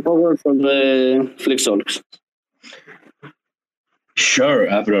ask Looking forward for the FlixTalks. Sure,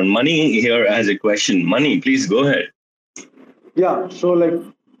 Apron. Money here has a question. Money, please go ahead. Yeah, so like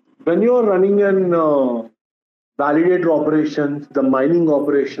when you're running an validator operations, the mining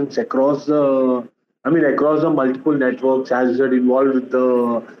operations across across the multiple networks as that involved with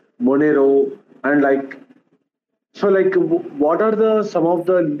the Monero and like what are the some of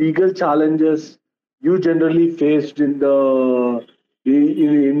the legal challenges you generally faced in the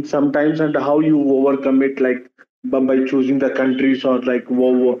in sometimes and how you overcome it, like by choosing the countries or like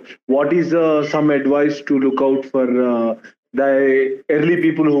what is some advice to look out for the early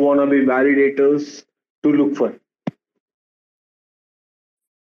people who want to be validators to look for?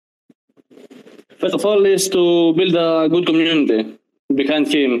 First of all, is to build a good community behind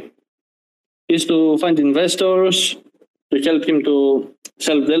him. Is to find investors to help him to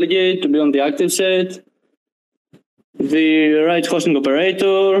self-delegate, to be on the active set, the right hosting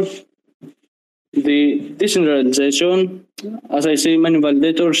operator, the decentralization. As I see many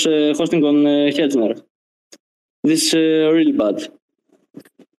validators hosting on Hedgener. This is really bad.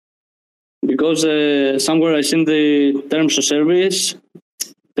 Because somewhere I seen the terms of service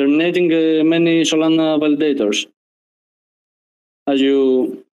terminating many Solana validators, as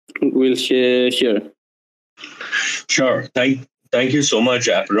you will hear. Sure. Thank you so much,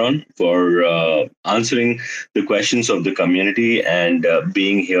 Apron, for answering the questions of the community and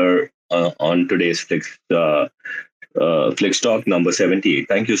being here on today's Flix Talk number 78.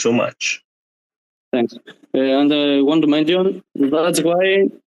 Thank you so much. Thanks. And I want to mention that's why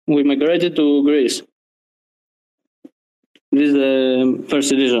we migrated to Greece. This is the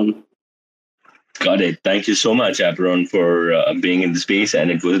first reason. Got it. Thank you so much, Apron, for being in the space, and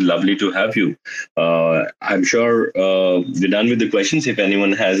it was lovely to have you. I'm sure we're done with the questions. If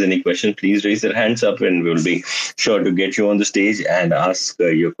anyone has any questions, please raise their hands up, and we'll be sure to get you on the stage and ask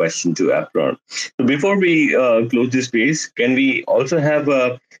your question to Apron. So before we close this space, can we also have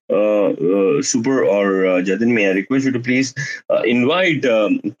Super or Jatin? May I request you to please invite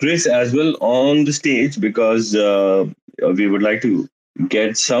Chris as well on the stage, because we would like to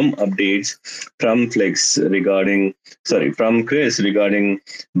get some updates from from Chris regarding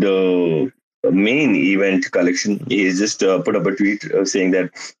the main event collection. He just put up a tweet saying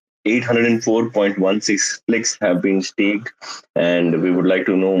that 804.16 Flix have been staked, and we would like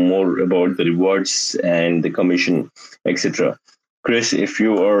to know more about the rewards and the commission, etc. Chris, if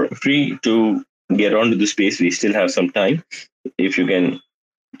you are free to get onto the space, we still have some time. If you can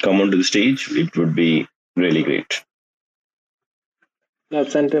come onto the stage, it would be really great. I've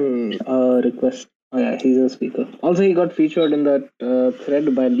sent him a request. Oh yeah, he's a speaker. Also, he got featured in that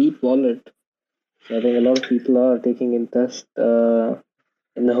thread by Leap Wallet. So I think a lot of people are taking interest in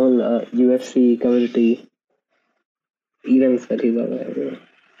the whole UFC community events that he's organizing.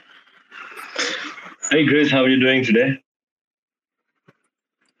 Hey, Chris, how are you doing today?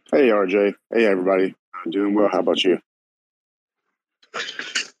 Hey, RJ. Hey, everybody. I'm doing well. How about you?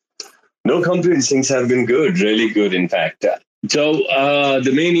 No complaints. Things have been good, really good, in fact. So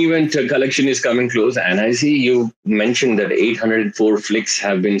the main event collection is coming close, and I see you mentioned that 804 Flix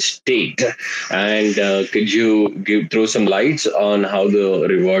have been staked. And could you throw some lights on how the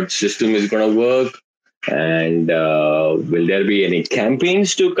reward system is going to work? And will there be any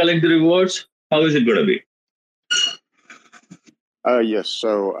campaigns to collect the rewards? How is it going to be? Yes.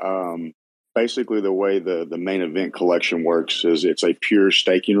 So basically, the way the main event collection works is it's a pure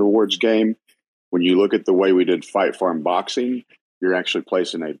staking rewards game. When you look at the way we did Fight Farm Boxing, you're actually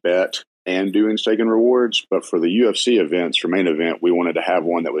placing a bet and doing staking rewards. But for the UFC events, for main event, we wanted to have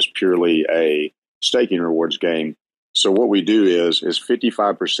one that was purely a staking rewards game. So what we do is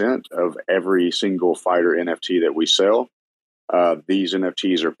 55% of every single fighter NFT that we sell. These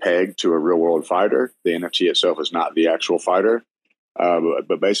NFTs are pegged to a real world fighter. The NFT itself is not the actual fighter.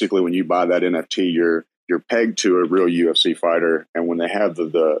 But basically, when you buy that NFT, you're pegged to a real UFC fighter, and when they have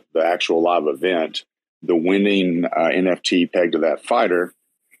the actual live event, the winning NFT pegged to that fighter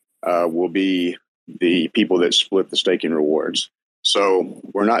will be the people that split the staking rewards. So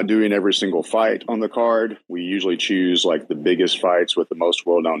we're not doing every single fight on the card. We usually choose like the biggest fights with the most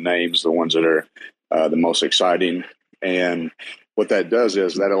well-known names, the ones that are the most exciting. And what that does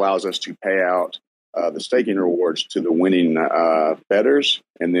is that allows us to pay out the staking rewards to the winning bettors,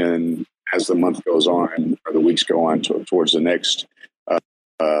 and then as the month goes on or the weeks go on towards the next.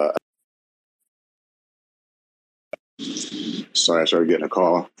 Sorry, I started getting a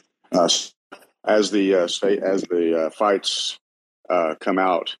call. As the fights come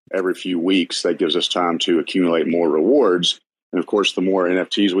out every few weeks, that gives us time to accumulate more rewards. And of course, the more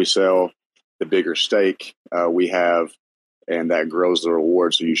NFTs we sell, the bigger stake we have. and that grows the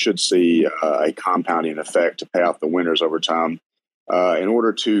reward. So you should see a compounding effect to pay out the winners over time. In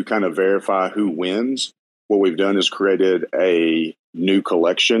order to kind of verify who wins, what we've done is created a new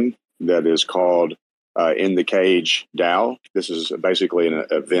collection that is called In the Cage DAO. This is basically an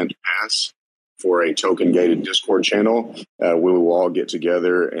event pass for a token gated Discord channel. We will all get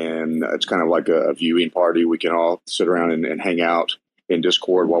together, and it's kind of like a viewing party. We can all sit around and hang out in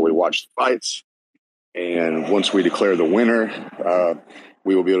Discord while we watch the fights. And once we declare the winner,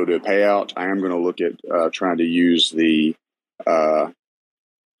 we will be able to do a payout. I am going to look at trying to use the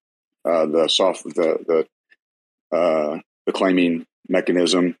claiming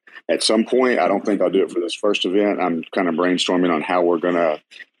mechanism at some point. I don't think I'll do it for this first event. I'm kind of brainstorming on how we're going to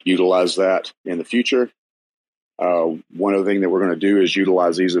utilize that in the future. One other thing that we're going to do is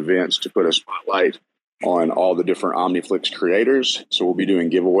utilize these events to put a spotlight on all the different OmniFlix creators. So we'll be doing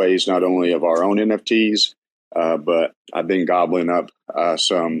giveaways not only of our own NFTs, but I've been gobbling up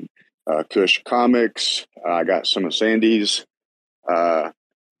some Kush comics. I got some of Sandy's.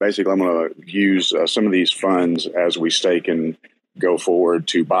 Basically, I'm going to use some of these funds as we stake and go forward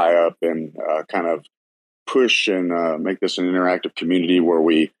to buy up and kind of push and make this an interactive community where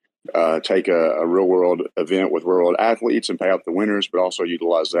we take a real world event with real world athletes and pay out the winners, but also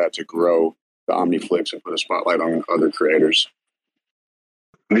utilize that to grow the OmniFlix and put a spotlight on other creators.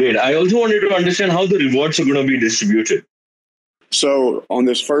 Great. I also wanted to understand how the rewards are going to be distributed. So on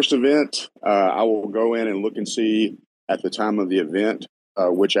this first event, I will go in and look and see at the time of the event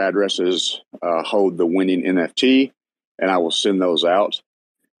which addresses hold the winning NFT, and I will send those out.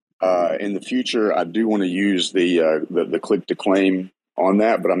 In the future, I do want to use the click to claim on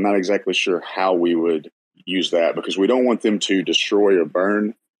that, but I'm not exactly sure how we would use that because we don't want them to destroy or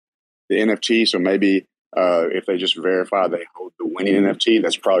burn the NFT. So maybe if they just verify they hold the winning NFT,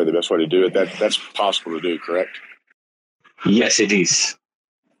 that's probably the best way to do it. That's possible to do, correct? Yes, it is.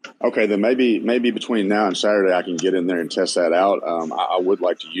 Okay, then maybe between now and Saturday, I can get in there and test that out. I would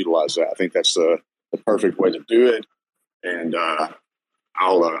like to utilize that. I think that's the perfect way to do it, and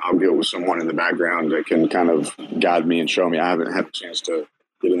I'll get with someone in the background that can kind of guide me and show me. I haven't had a chance to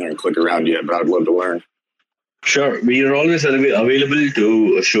get in there and click around yet, but I'd love to learn. Sure. We are always available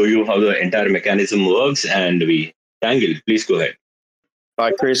to show you how the entire mechanism works, and Tangle, please go ahead.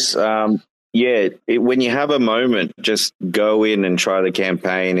 Hi, Chris. When you have a moment, just go in and try the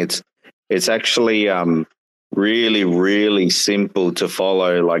campaign. It's actually really, really simple to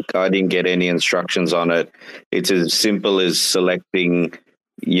follow. Like, I didn't get any instructions on it. It's as simple as selecting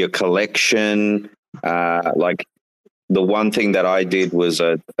your collection. Like, the one thing that I did was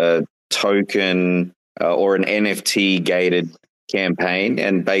a token or an NFT gated campaign,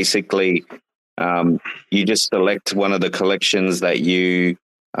 and basically you just select one of the collections that you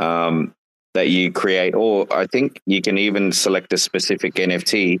create, or I think you can even select a specific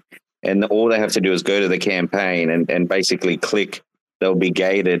NFT, and all they have to do is go to the campaign and basically click. They'll be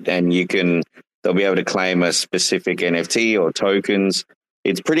gated, and they'll be able to claim a specific NFT or tokens.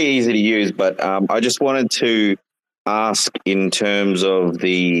 It's pretty easy to use, but I just wanted to ask in terms of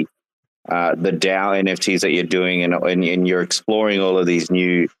the DAO NFTs that you're doing, and you're exploring all of these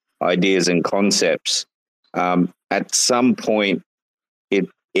new ideas and concepts. At some point,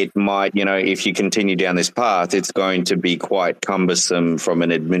 it might, if you continue down this path, it's going to be quite cumbersome from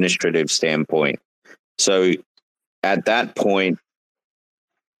an administrative standpoint. So at that point,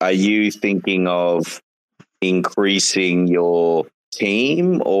 are you thinking of increasing your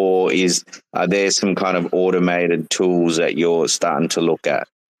team, or are there some kind of automated tools that you're starting to look at?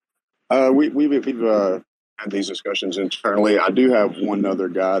 We've had these discussions internally. I do have one other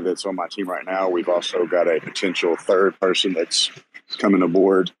guy that's on my team right now. We've also got a potential third person that's coming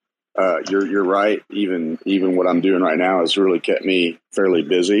aboard. You're right. Even what I'm doing right now has really kept me fairly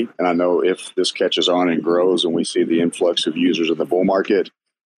busy. And I know if this catches on and grows and we see the influx of users in the bull market,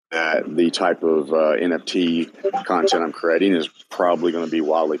 that the type of NFT content I'm creating is probably going to be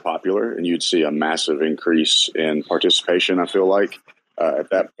wildly popular, and you'd see a massive increase in participation, I feel like.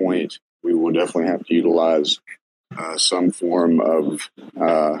 At that point, we will definitely have to utilize some form of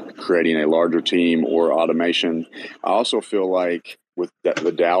creating a larger team or automation. I also feel like with the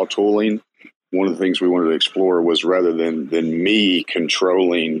DAO tooling, one of the things we wanted to explore was rather than me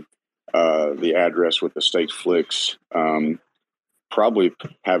controlling the address with the staked Flix, probably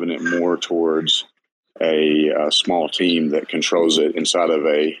having it more towards a small team that controls it inside of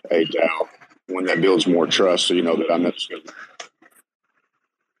a DAO, one that builds more trust. So that I'm not just going to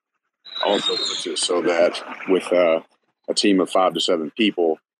also puts it so that with a team of 5 to 7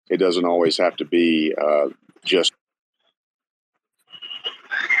 people, it doesn't always have to be just.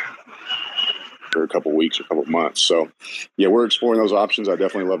 after a couple weeks or a couple months. So, yeah, we're exploring those options. I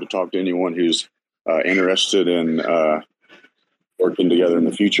definitely love to talk to anyone who's interested in working together in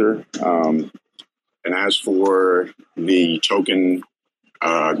the future. And as for the token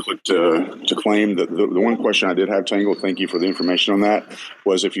click to claim, the one question I did have, Tangle, thank you for the information on that,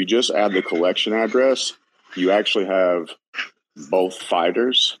 was if you just add the collection address, you actually have both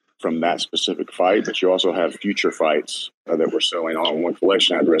fighters from that specific fight, but you also have future fights that we're selling on one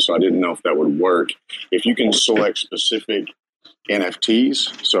collection address. So I didn't know if that would work. If you can select specific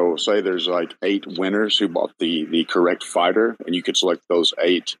NFTs, so say there's like 8 winners who bought the correct fighter, and you could select those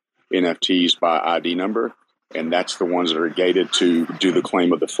 8 NFTs by ID number, and that's the ones that are gated to do the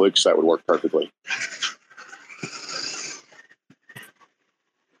claim of the Flix, that would work perfectly.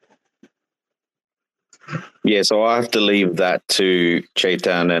 Yeah, so I have to leave that to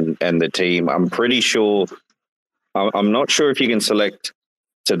Chetan and the team. I'm pretty sure, I'm not sure if you can select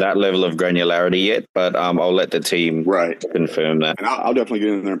to that level of granularity yet, but I'll let the team confirm that. And I'll definitely get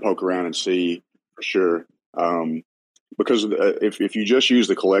in there and poke around and see for sure. Because if you just use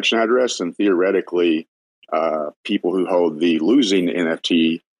the collection address, then theoretically, people who hold the losing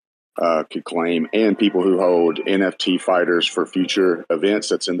NFT could claim, and people who hold NFT fighters for future events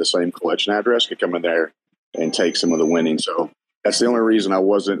that's in the same collection address could come in there and take some of the winning. So that's the only reason I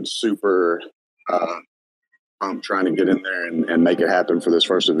wasn't super trying to get in there and make it happen for this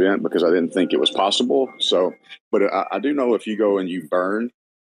first event, because I didn't think it was possible. So, but I do know if you go and you burn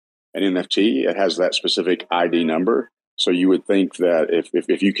an NFT, it has that specific ID number. So you would think that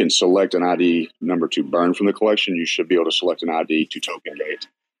if you can select an ID number to burn from the collection, you should be able to select an ID to token gate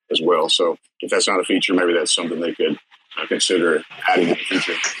as well. So if that's not a feature, maybe that's something they could consider adding in the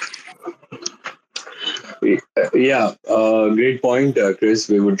future. Yeah, great point, Chris.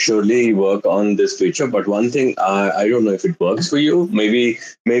 We would surely work on this feature. But one thing, I don't know if it works for you. Maybe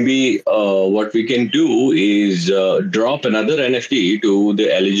what we can do is drop another NFT to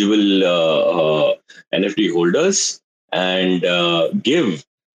the eligible NFT holders and give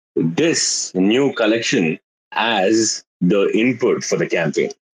this new collection as the input for the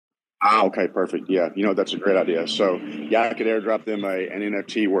campaign. Okay, perfect. Yeah, that's a great idea. So, yeah, I could airdrop them an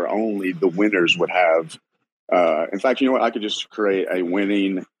NFT where only the winners would have. In fact, you know what? I could just create a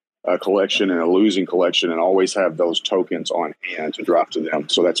winning collection and a losing collection and always have those tokens on hand to drop to them.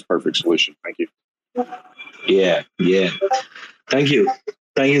 So that's a perfect solution. Thank you. Yeah. Thank you.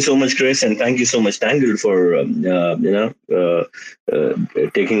 Thank you so much, Chris, and thank you so much, Tangle, for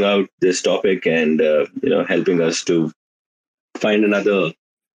taking out this topic and helping us to find another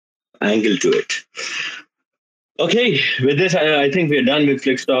angle to it. Okay, with this, I think we're done with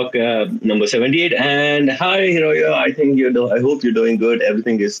FlixTalk number 78. And hi, Hiroya. I hope you're doing good.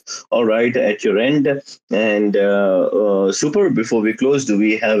 Everything is all right at your end. And super. Before we close, do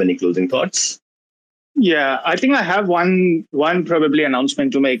we have any closing thoughts? Yeah, I think I have one probably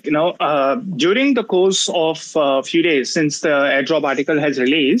announcement to make. During the course of a few days since the airdrop article has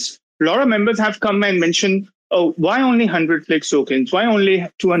released, a lot of members have come and mentioned, oh, why only 100 Flix tokens? Why only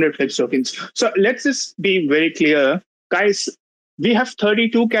 200 Flix tokens? So let's just be very clear. Guys, we have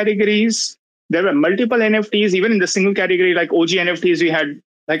 32 categories. There were multiple NFTs, even in the single category like OG NFTs, we had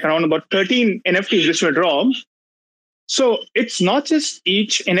like around about 13 NFTs which were dropped. So it's not just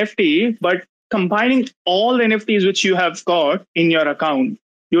each NFT, but combining all NFTs which you have got in your account,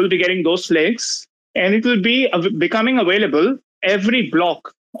 you will be getting those Flix, and it will be becoming available every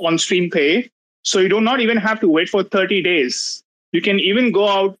block on StreamPay. So you do not even have to wait for 30 days. You can even go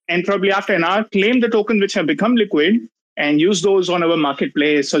out and probably after an hour, claim the tokens which have become liquid and use those on our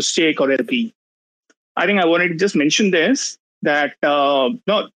marketplace or stake or LP. I think I wanted to just mention this, that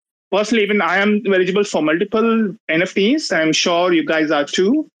personally, even I am eligible for multiple NFTs. I'm sure you guys are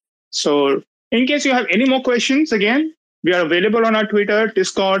too. So in case you have any more questions, again, we are available on our Twitter,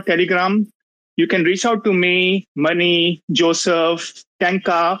 Discord, Telegram. You can reach out to me, Mani, Joseph,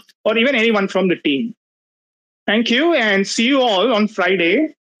 Tanka, or even anyone from the team. Thank you, and see you all on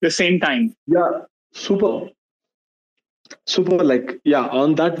Friday, the same time. Yeah, super.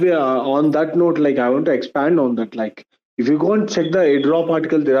 On that note, I want to expand on that. If you go and check the airdrop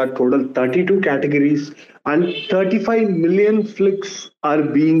article, there are total 32 categories and 35 million Flix are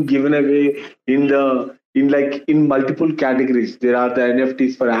being given away in multiple categories. There are the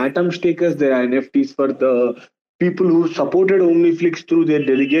NFTs for Atom stakers. There are NFTs for the people who supported OmniFlix through their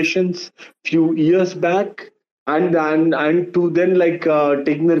delegations few years back. And to then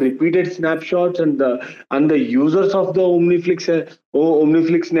taking the repeated snapshots and the users of the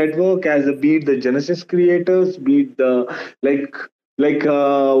OmniFlix network, as be it the Genesis creators, be it the like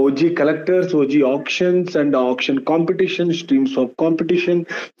OG collectors, OG auctions, and auction competition, streams of competition,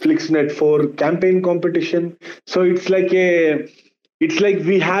 FlixNet 4 campaign competition. So it's like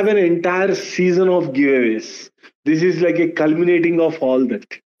we have an entire season of giveaways. This is like a culminating of all that.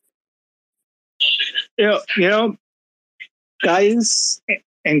 Guys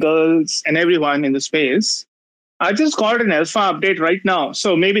and girls and everyone in the space, I just got an alpha update right now.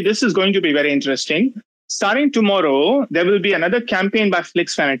 So maybe this is going to be very interesting. Starting tomorrow, there will be another campaign by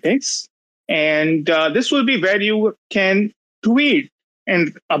Flix Fanatics. And this will be where you can tweet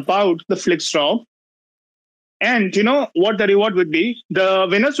and about the Flix drop. And you know what the reward would be? The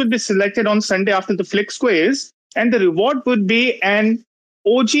winners would be selected on Sunday after the Flix quiz. And the reward would be an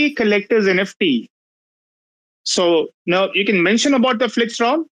OG Collector's NFT. So now you can mention about the Flix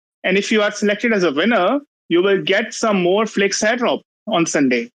drop. And if you are selected as a winner, you will get some more Flix airdrop on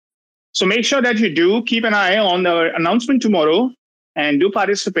Sunday. So make sure that you do keep an eye on the announcement tomorrow and do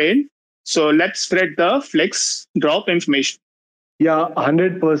participate. So let's spread the Flix drop information. Yeah,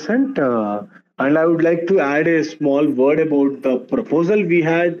 100%. And I would like to add a small word about the proposal we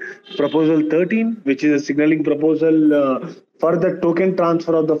had, Proposal 13, which is a signaling proposal for the token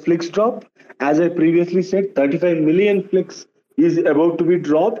transfer of the Flix drop. As I previously said, 35 million Flix is about to be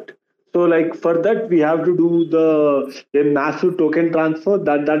dropped. So like for that, we have to do a massive token transfer.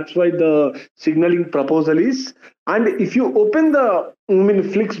 That's why the signaling proposal is. And if you open the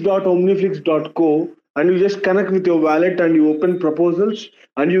flix.omniflix.co and you just connect with your wallet and you open proposals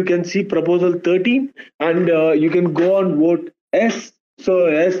and you can see proposal 13 and you can go and vote S. So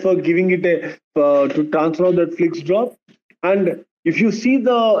S for giving it to transfer that Flix drop. And if you see in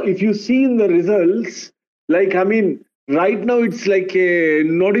the results, like right now it's like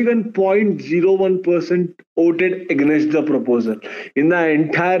not even 0.01% voted against the proposal. In the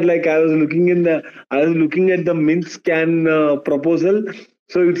entire, like I was looking at the mint scan proposal.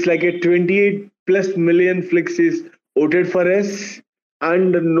 So it's like a 28 plus million Flix is voted for S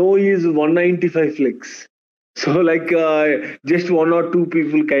and no is 195 Flix. So like just one or two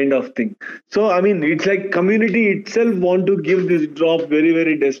people kind of thing. So it's like community itself want to give this drop very,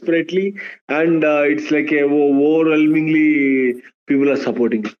 very desperately, and it's like overwhelmingly people are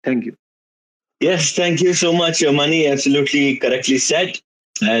supporting it. Thank you. Yes, thank you so much, Mani. Absolutely correctly said.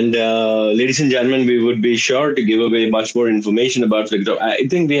 And ladies and gentlemen, we would be sure to give away much more information about FlixDrop. I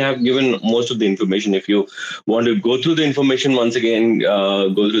think we have given most of the information. If you want to go through the information once again,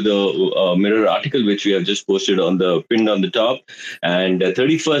 go through the Mirror article, which we have just posted pinned on the top. And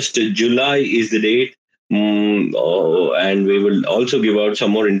 31st July is the date. And we will also give out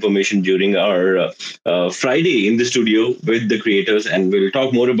some more information during our Friday in the studio with the creators, and we'll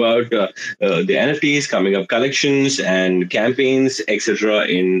talk more about the NFTs, coming up collections and campaigns, etc.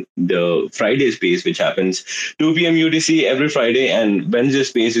 in the Friday space, which happens 2 p.m. UTC every Friday, and Wednesday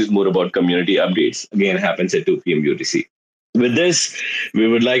space is more about community updates. Again, happens at 2 p.m. UTC. With this, we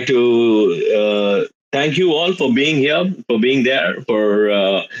would like to thank you all for being here, for being there,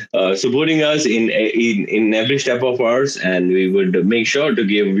 for supporting us in every step of ours. And we would make sure to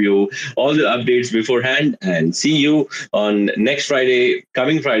give you all the updates beforehand and see you on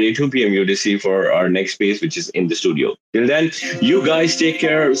coming Friday, 2 p.m. UTC for our next space, which is in the studio. Till then, you guys take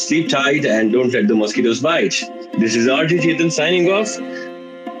care, sleep tight, and don't let the mosquitoes bite. This is RJ Chetan signing off.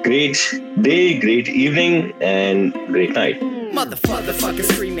 Great day, great evening, and great night. Motherfuckers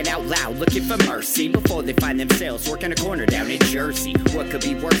screaming out loud, looking for mercy before they find themselves working a corner down in Jersey. What could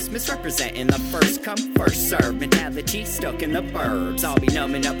be worse? Misrepresenting the first come, first serve mentality stuck in the burbs. I'll be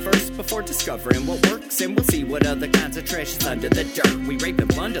numbing up first before discovering what works, and we'll see what other kinds of treasures under the dirt. We rape and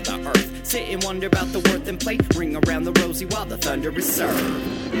plunder the earth, sit and wonder about the worth and play, ring around the rosy while the thunder is served.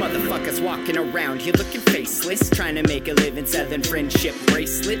 Motherfuckers walking around here looking faceless, trying to make a living selling friendship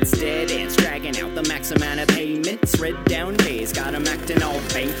bracelets. Dead ends dragging out the max amount of payments. Red down days got them acting all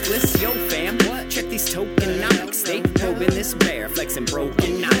bankless. Yo fam, what? Check these tokenomics. They probing this bear, flexing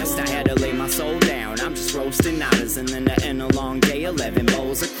broken honest. I had to lay my soul down, I'm just roasting honors. And then to end a long day, 11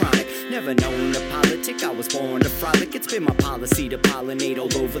 bowls of chronic. Never known to politic, I was born to frolic. It's been my policy to pollinate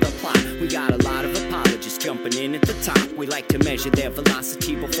all over the plot. We got a lot of apologists jumping in at the top. We like to measure their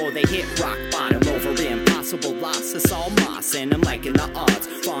velocity before they hit rock bottom. Over impossible loss, it's all moss, and I'm liking the odds.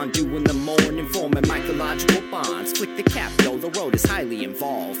 Fondue in the morning, forming mycological bonds. Flick the cap, yo, the road is highly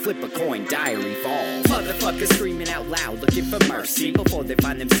involved. Flip a coin, diary evolve. Motherfuckers screaming out loud, looking for mercy before they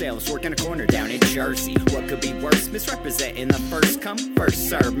find themselves working a corner down in Jersey. What could be worse? Misrepresenting the first come, first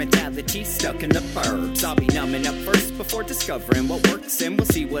serve mentality stuck in the burbs. I'll be numbing up first before discovering what works, and we'll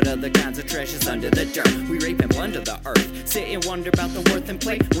see what other kinds of treasures under the dirt. We rape and plunder the earth, sit and wonder about the worth and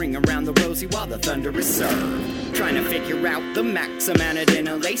play, ring around the rosy while the thunder is served. serve. Trying to figure out the max amount of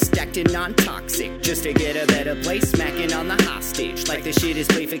dinner laced, acting non-toxic just to get a better place, smacking on the hostage like the shit is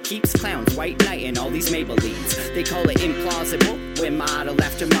played for keeps. Clowns, white knight, and all these Maybellines. They call it implausible when model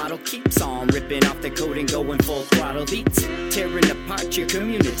after model keeps on ripping off the coat and going full throttle beats, tearing apart your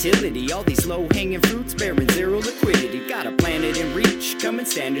community. All these low-hanging fruits bearing zero liquidity. Got a planet in reach, coming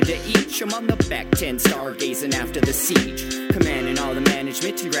standard to each. I'm on the back 10, stargazing after the siege, commanding all the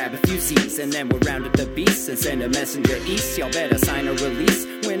management to grab a few Z's, and then we'll round up the beasts and send a messenger east. Y'all better sign a release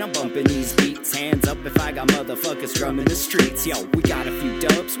when I'm bumping these beats. Hands up if I got motherfuckers drumming the streets. Yo, we got a few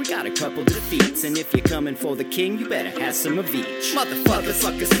dubs, we got a couple defeats, and if you're coming for the king, you better have some of each.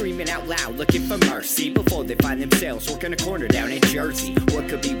 Motherfuckers screaming out loud, looking for mercy before they find themselves working a corner down in Jersey. What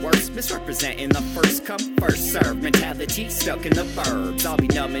could be worse? Misrepresenting the first come, first serve mentality stuck in the burbs. I'll be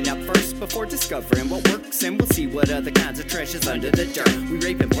numbing up first before discovering what works, and we'll see what other kinds of treasures under the dirt. We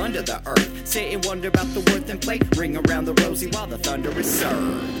rape and plunder the earth, sit and wonder about the worth and play. Ring around the rosy while the thunder is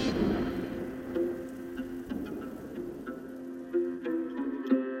served.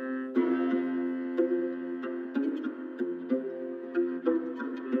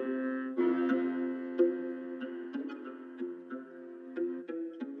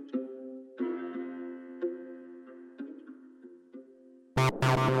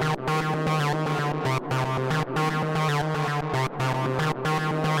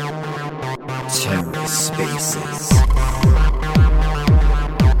 TerraSpaces.